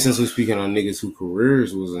 Mm-hmm. And since we're speaking on niggas whose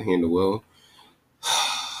careers wasn't handled well,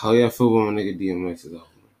 how y'all feel about my nigga DMX's album?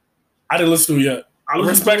 I didn't listen to it yet.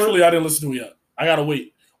 Respectfully, I didn't listen to it yet. I gotta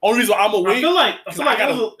wait. Only reason I'm gonna wait. I feel like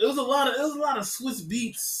it was a lot of Swiss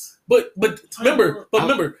beats. But remember,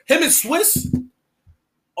 him and Swiss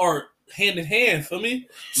are hand in hand for me.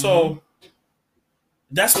 So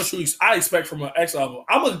that's what I expect from an X album.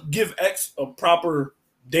 I'm gonna give X a proper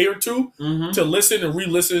day or two to listen and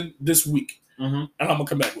re-listen this week. And I'm gonna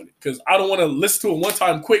come back with it because I don't want to listen to it one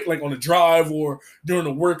time quick, like on a drive or during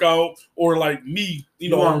a workout or like me.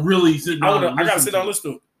 You know, really sit down. I gotta sit down and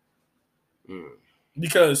listen to it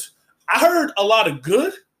because I heard a lot of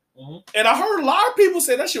good, and I heard a lot of people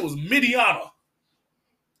say that shit was Midiana.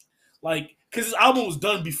 Like, because his album was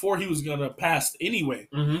done before he was gonna pass anyway.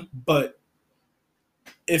 But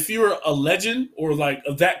if you're a legend or like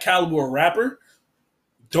of that caliber of rapper,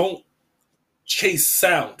 don't chase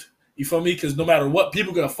sound. You feel me? Because no matter what,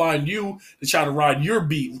 people are going to find you to try to ride your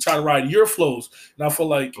beat, try to ride your flows. And I feel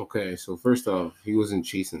like... Okay, so first off, he wasn't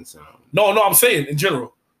chasing sound. No, I'm saying in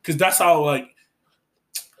general. Because that's how, like,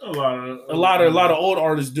 a lot of old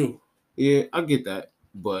artists do. Yeah, I get that,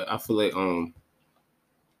 but I feel like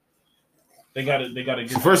they gotta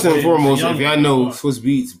get first and foremost, if y'all know, Swiss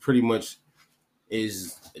Beats pretty much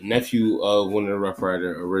is a nephew of one of the Rough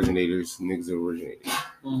Rider originators, niggas that originated.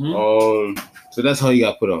 So that's how he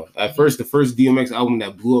got put on. At first, the first DMX album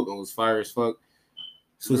that blew up and was fire as fuck.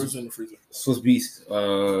 Swiss Beats,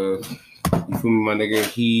 you feel me, my nigga?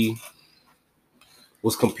 He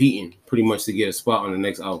was competing pretty much to get a spot on the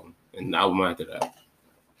next album and the album after that.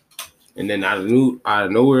 And then out of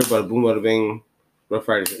nowhere, bada boom, bada bang, Rough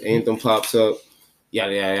Riders anthem pops up,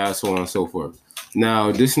 yada yada yada, so on and so forth.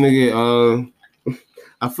 Now this nigga,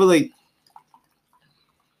 I feel like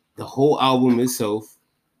the whole album itself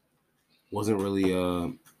wasn't really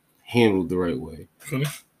handled the right way.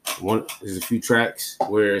 There's a few tracks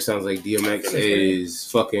where it sounds like DMX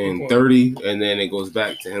is fucking 30, and then it goes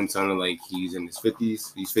back to him sounding like he's in his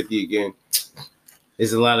 50s. He's 50 again.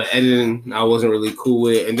 There's a lot of editing I wasn't really cool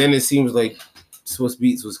with, and then it seems like Swiss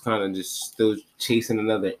Beats was kind of just still chasing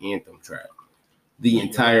another anthem track. The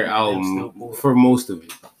entire album for most of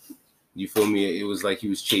it. You feel me? It was like he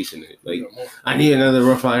was chasing it. Like, I need another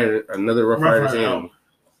Rough Riders anthem.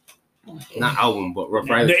 Not album, but Rough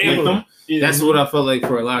Riders anthem. That's what I felt like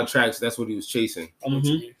for a lot of tracks. That's what he was chasing.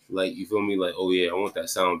 Like, you feel me? Like, oh yeah, I want that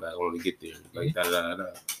sound back. I want to get there. Like da.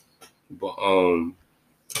 But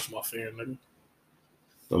that's my fan, nigga.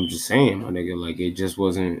 I'm just saying, my nigga. Like, it just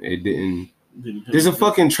wasn't. It didn't. There's a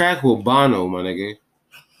fucking track with Bono, my nigga.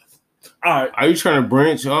 All right. Are you trying to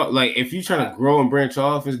branch off? Like, if you're trying to grow and branch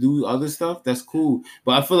off and do other stuff, that's cool.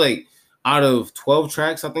 But I feel like out of 12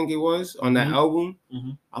 tracks, I think it was on that album,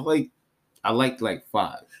 I liked like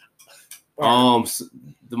 5. So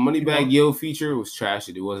the Moneybagg Yo feature was trash.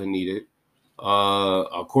 It wasn't needed.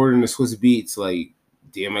 According to Swiss Beats, like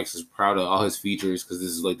DMX is proud of all his features because this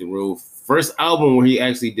is like the real first album where he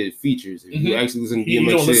actually did features. If you actually listen to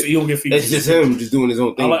DMX shit, you don't get features. It's just him just doing his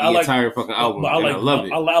own thing the entire fucking album. I love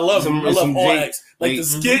it. I love all acts. Like the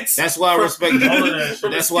skits. That's why I respect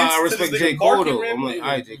That's why I respect J. Cole though. I'm like, all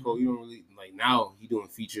right, J. Cole, you don't really like now he doing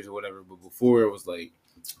features or whatever, but before it was like,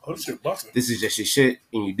 oh shit, Busta. This is just your shit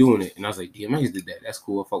and you're doing it. And I was like, DMX did that. That's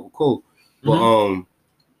cool. I fuck with Cole. But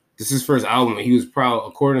this is his first album and he was proud,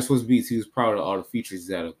 according to Swiss Beats, he was proud of all the features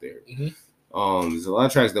he had up there. There's a lot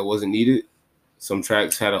of tracks that wasn't needed. Some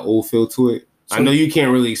tracks had an old feel to it. So, I know you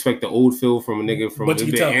can't really expect the old feel from a nigga from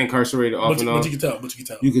been incarcerated off and on. But you can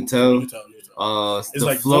tell. You can tell. It's the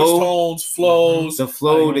like flow, flows. The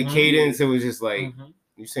flow, the cadence, it was just like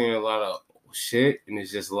you're saying a lot of shit and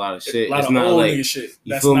it's just a lot of shit. It's not old like nigga shit.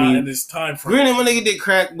 That's feel not me? In this time frame. Granted, my nigga did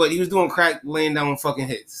crack, but he was doing crack laying down fucking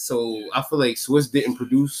hits. So I feel like Swiss didn't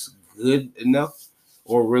produce good enough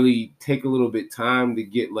or really take a little bit time to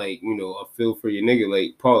get like, you know, a feel for your nigga.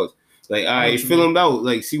 Like, pause. Like, all right, feel him out.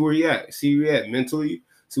 Like, see where he at. See where he at mentally.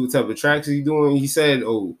 See what type of tracks he doing. He said,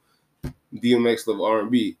 oh, DMX love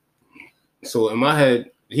R&B. So in my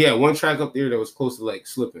head, he had one track up there that was close to like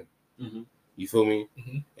slipping. You feel me?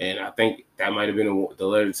 And I think that might have been the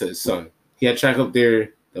letter to his son. He had a track up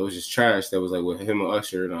there that was just trash. That was like with him and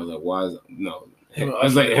Usher. And I was like, why is it? No. It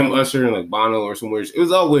was like him, Usher, and like Bono or somewhere. It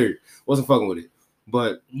was all weird. Wasn't fucking with it.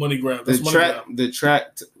 But money grab. The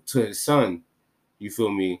track to his son, you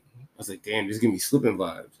feel me? I was like, damn, this give me slipping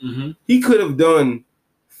vibes. He could have done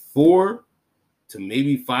 4 to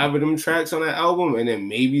maybe 5 of them tracks on that album and then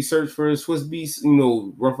maybe search for a Swiss Beats, you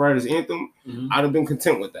know, Rough Riders anthem. I'd have been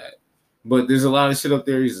content with that. But there's a lot of shit up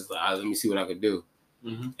there. He's just like, let me see what I could do.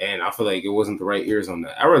 And I feel like it wasn't the right ears on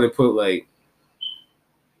that. I'd rather put like,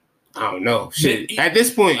 I don't know. Shit. At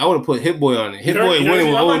this point, I would have put Hit Boy on it. Hit Boy winning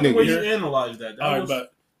with old niggas. You analyze that. All right,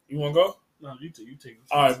 bet. You want to go? No, you take it.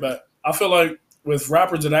 All right, bet. I feel like with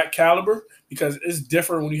rappers of that caliber, because it's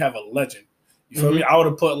different when you have a legend. You feel me? I would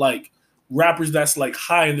have put like rappers that's like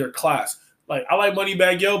high in their class. Like I like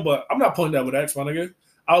Moneybagg Yo, but I'm not putting that with X, my nigga.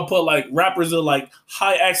 I would put like rappers that are like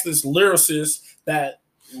high access lyricists that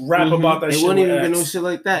rap about that it shit. It wouldn't even X. been no shit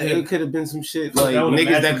like that. It could have been some shit like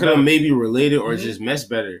niggas that could have maybe related or just meshed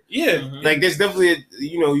better. Yeah. Like there's definitely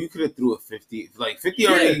you could have threw a 50. Like 50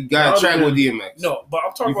 already got a track with DMX. No, but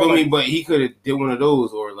I'm talking about like, me, but he could have did one of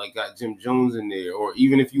those or like got Jim Jones in there or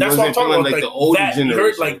even if you wasn't feeling like the older generation. You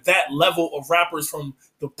heard like that level of rappers from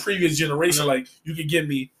the previous generation, like you could give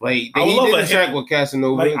me like he did a track with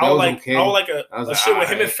Casanova. Like, I would like a shit with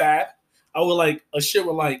him and Fab. I would like a shit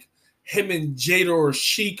with like him and Jada or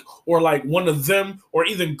Sheik or like one of them or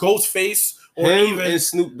even Ghostface or him even and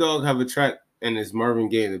Snoop Dogg have a track and it's Marvin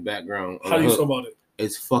Gaye in the background. How do you feel about it?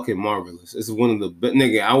 It's fucking marvelous. It's one of the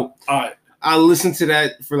nigga. All right. I listened to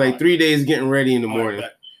that for like 3 days getting ready in the morning.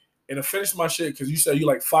 Right, and to finish my shit because you said you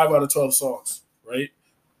like 5 out of 12 songs, right?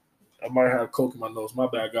 I might have coke in my nose. My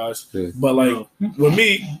bad, guys. Yeah. But like with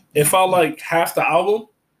me, if I like half the album,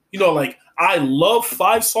 you know, like I love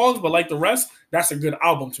 5 songs, but like the rest, that's a good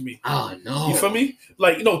album to me. Oh no, you feel me?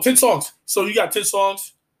 Like 10 songs. So you got 10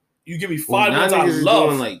 songs. You give me 5 ones I niggas love.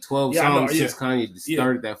 Doing like 12 songs since Kanye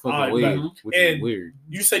started that fucking wave, which is weird.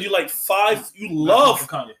 You said you like 5. You love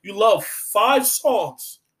 5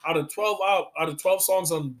 songs out of 12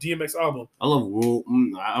 songs on DMX album. I love Rule.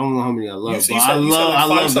 I don't know how many I love, but I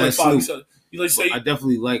love that Snoop. I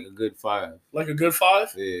definitely like a good 5. Like a good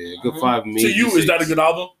 5? Yeah, a good 5. To you, 6. Is that a good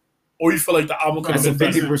album? Or you feel like the album could have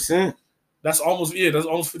been 50%? That's almost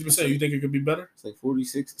 50%. You think it could be better? It's like 40,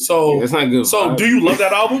 60. So that's not good. So do you love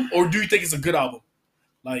that album, or do you think it's a good album?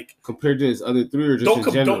 Like compared to his other 3, or just in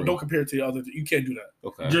general? Don't compare it to the other. You can't do that.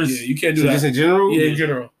 Okay. You can't do that. Just in general? Yeah, in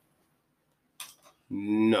general.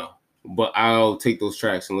 No, but I'll take those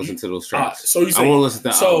tracks and listen to those tracks. So you say, I won't listen to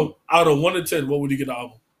the album. So out of 1 to 10, what would you get the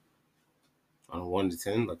album? On a 1 to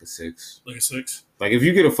 10, like a 6. Like a 6. Like if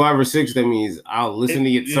you get a 5 or 6, that means I'll listen to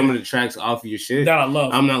get some of the tracks off of your shit. That I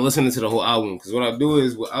love. I'm not listening to the whole album, because what I do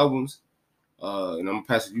is with albums, and I'm gonna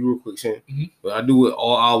pass it to you real quick, Shane. Mm-hmm. But I do with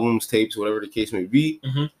all albums, tapes, whatever the case may be.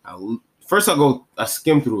 Mm-hmm. First I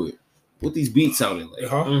skim through it. What these beats sounded like.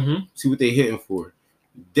 See what they hitting for.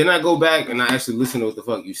 Then I go back and I actually listen to what the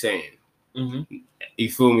fuck you saying.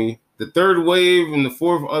 You feel me? The third wave and the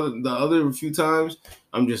fourth, the other few times,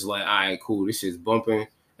 I'm just like, all right, cool, this shit's bumping.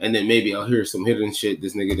 And then maybe I'll hear some hidden shit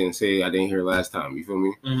this nigga didn't say I didn't hear last time. You feel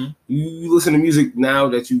me? You listen to music now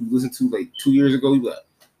that you listened to like 2 years ago, you be like,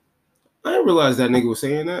 I didn't realize that nigga was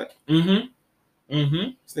saying that. This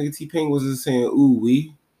nigga T-Pain wasn't saying, ooh,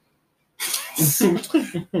 we. We're not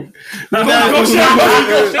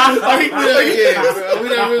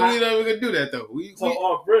gonna do that though.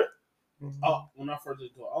 When I first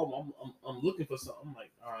did the album, I'm looking for something. I'm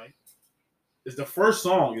like, all right, is the first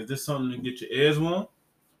song? Is this something to get your ears warm?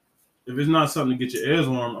 If it's not something to get your ears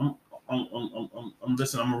warm, I'm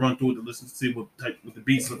listening. I'm gonna run through it to listen to see what the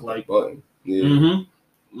beats look like. I'm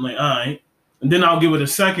like, all right, and then I'll give it a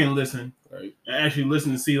second listen. Right. And actually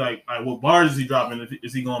listen to see like what bars is he dropping?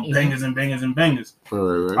 Is he going bangers and bangers and bangers?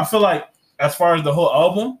 Right. I feel like as far as the whole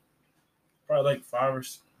album, probably like 5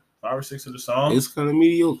 or 6 of the songs. It's kind of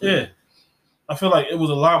mediocre. Yeah, I feel like it was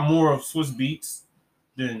a lot more of Swiss beats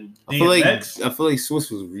than DMX. I feel like Swiss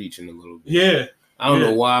was reaching a little bit. Yeah, I don't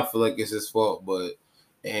know why I feel like it's his fault,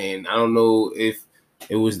 and I don't know if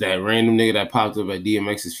it was that random nigga that popped up at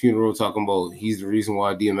DMX's funeral talking about he's the reason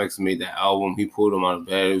why DMX made that album. He pulled him out of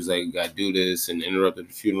bed. He was like, gotta do this, and interrupted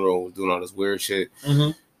the funeral, was doing all this weird shit.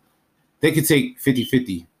 They could take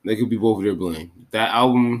 50-50. They could be both of their blame. That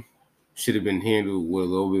album should have been handled with a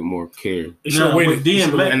little bit more care.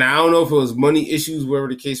 And I don't know if it was money issues, whatever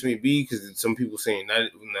the case may be, because some people saying that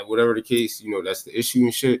whatever the case, that's the issue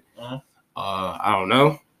and shit. I don't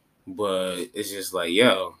know. But it's just like,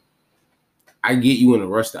 yo, I get you in a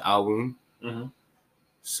rush the album,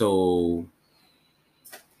 so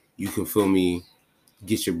you can feel me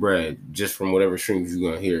get your bread just from whatever streams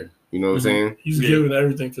you're gonna hear. You know what I'm saying? He's giving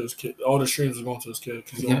everything to his kid. All the streams are going to his kid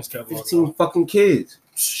because he owns catalog. 15 fucking kids.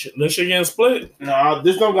 Shit, that shit getting split. No,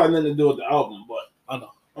 this don't got nothing to do with the album, but I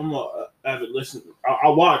know. I'm a avid listener. I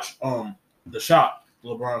watch The Shop,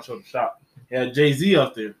 Lebron show The Shop. He had Jay-Z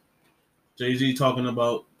up there. Jay-Z talking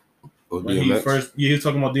about when he first, he was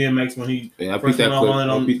talking about DMX when he first went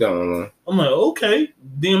on that one. I'm like, okay,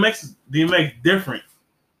 DMX different.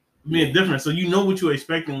 Being different, so you know what you're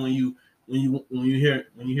expecting when you hear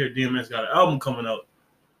DMX got an album coming out.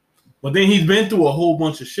 But then he's been through a whole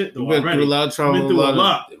bunch of shit though. Been through a lot of trauma, a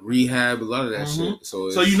lot of rehab, a lot of that shit. So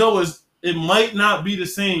it might not be the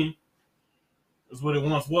same as what it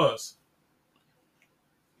once was.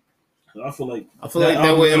 I feel like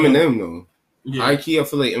that way Eminem though. Yeah. High key, I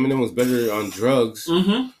feel like Eminem was better on drugs.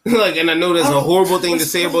 And I know that's a horrible thing to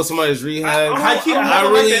say about somebody's rehab.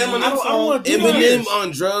 Eminem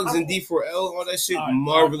on drugs and D4L, all that shit,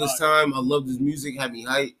 marvelous time. I loved his music, had me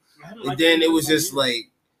hyped. And then it was just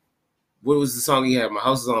like, what was the song he had? My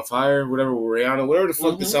House is on Fire, whatever, Rihanna, whatever the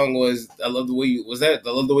fuck the song was. I love the way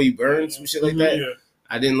you burn, some shit like that. Yeah.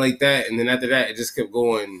 I didn't like that, and then after that, it just kept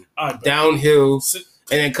going downhill.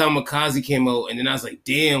 And then Kamikaze came out, and then I was like,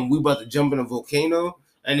 damn, we about to jump in a volcano.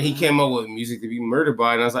 And then he came out with Music to Be Murdered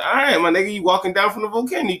By, and I was like, all right, my nigga, you walking down from the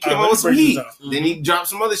volcano. He came out with some heat. Then he dropped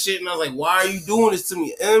some other shit, and I was like, why are you doing this to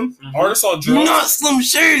me, M? Artists on drugs. You're not Slim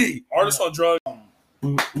Shady. Artists on drugs.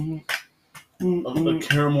 A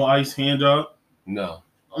caramel ice hand job. No.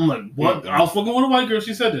 I'm like, what? I was fucking with a white girl.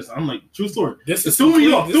 She said this. I'm like, true story. This is threw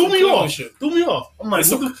me off. I'm like,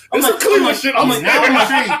 this is Cleveland shit.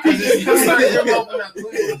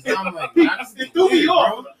 It threw me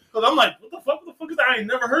off. Because I'm like, what the fuck is that? I ain't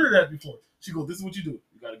never heard of that before. She goes, this is what you do.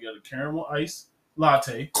 You got to get a caramel ice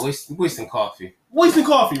latte. Wasting coffee. Wasting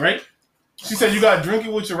coffee, right? She said you got to drink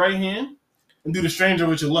it with your right hand and do the stranger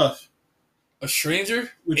with your left. A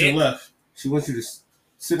stranger? With your left. She wants you to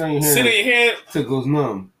sit on your hand. Sit on your hand. Till it goes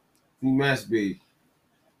numb. You masturbate.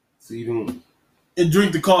 So you don't. And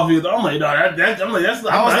drink the coffee. I'm like, no, that's not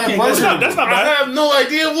bad. I have no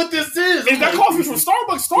idea what this is. Is that coffee from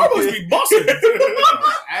Starbucks? Starbucks be busting.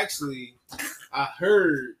 Actually, I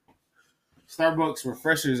heard Starbucks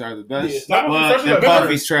refreshers are the best. Yeah, but their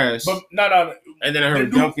coffee's trash. But no. And then I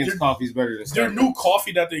heard Dunkin's coffee's better than Starbucks. Their new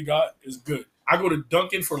coffee that they got is good. I go to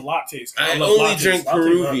Dunkin' for lattes. I only drink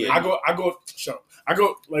Peruvian. I go. Shut up. I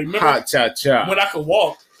go like remember hot cha. When I could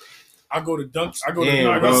walk, I go to Dunkin'. I go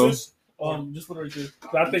to just put it right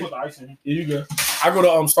there. I think put the ice in. Yeah, you go. I go to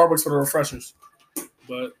Starbucks for the refreshers.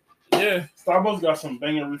 But yeah, Starbucks got some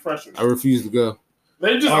banging refreshers. I refuse to go.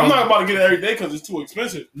 They just I'm not about to get it every day because it's too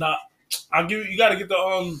expensive. Nah, I'll give you. You got to get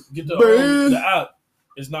the app.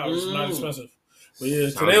 It's not expensive. But yeah,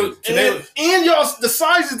 today and y'all the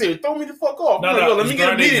size is there. Throw me the fuck off. No, let me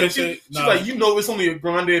get a medium. She's like, it's only a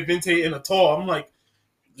grande, venti, and a tall. I'm like,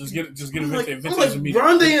 just get a venti. I'm like,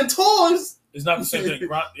 grande and tall is. It's not the same thing.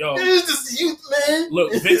 Yo, it's just you, man.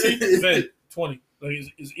 Look, venti, 20. Like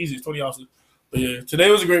it's easy. It's 20 ounces. But yeah,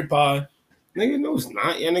 today was a great pod. Nigga, no, it's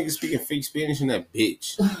not. Y'all niggas speaking fake Spanish in that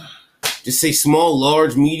bitch. Just say small,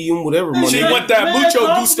 large, medium, whatever. She went that mucho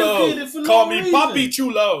gusto. Call me Papi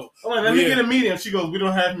Chulo. I'm like, let me get a medium. She goes, we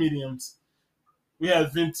don't have mediums. We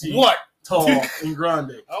have venti. What? Tall and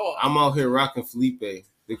grande. I'm out here rocking Felipe.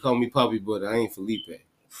 They call me Papi, but I ain't Felipe.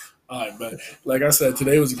 All right, man. Like I said,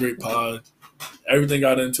 today was a great pod. Everything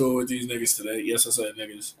got into it with these niggas today. Yes, I said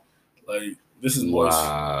niggas. Like, this is more.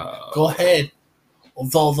 Wow. Go ahead.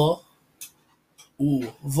 Volvo. Ooh,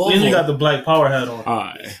 Volvo. Then you got the black power hat on.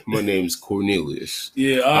 Hi, my name's Cornelius.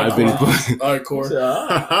 Yeah, all right, Cor.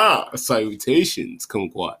 Salutations,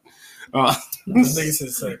 kumquat. Nigga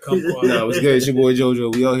said kumquat. Nah, what's good? It's your boy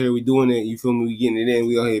JoJo. We out here, we doing it. You feel me? We getting it in.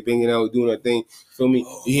 We out here banging out, we doing our thing. Feel me?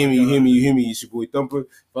 You hear me? It's your boy Thumper.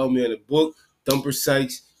 Follow me on the book, Thumper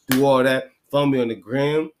Sykes. Do all that. Follow me on the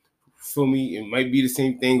gram. Feel me? It might be the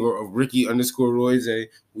same thing or Ricky _Royce.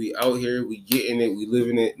 We out here. We getting it. We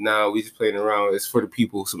living it. Nah, we just playing around. It's for the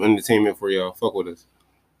people. Some entertainment for y'all. Fuck with us.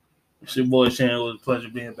 It's your boy Sham. It was a pleasure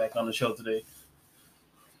being back on the show today.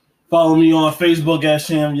 Follow me on Facebook at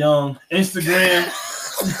Sham Young. Instagram,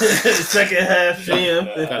 second half Sham.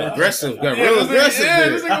 Got aggressive. Got real aggressive. Yeah,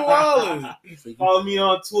 this nigga wildin'. Follow me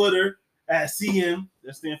on Twitter at CM.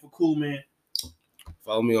 That stands for Cool Man.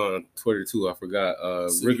 Follow me on Twitter too. I forgot.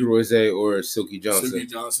 Ricky Royce or Silky Johnson. Silky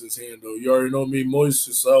Johnson's handle. You already know me, Moist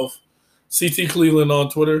yourself. CT Cleveland on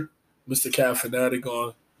Twitter. Mr. Cat Fanatic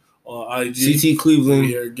on IG. CT Cleveland.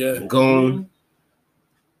 Here again. Gone.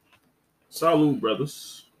 Salute,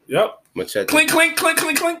 brothers. Yep. Machete. Clink, clink, clink,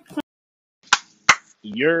 clink, clink.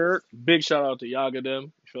 Your big shout out to YAGGA them.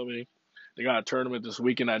 You feel me? They got a tournament this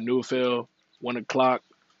weekend at Newfield, 1 o'clock.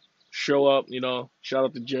 Show up, Shout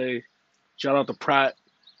out to Jay. Shout out to Pratt.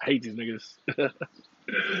 I hate these niggas.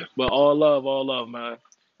 But all love, man.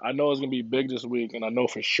 I know it's going to be big this week, and I know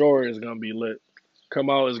for sure it's going to be lit. Come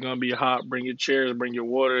out, it's going to be hot. Bring your chairs, bring your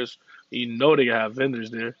waters. You know they have vendors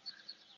there.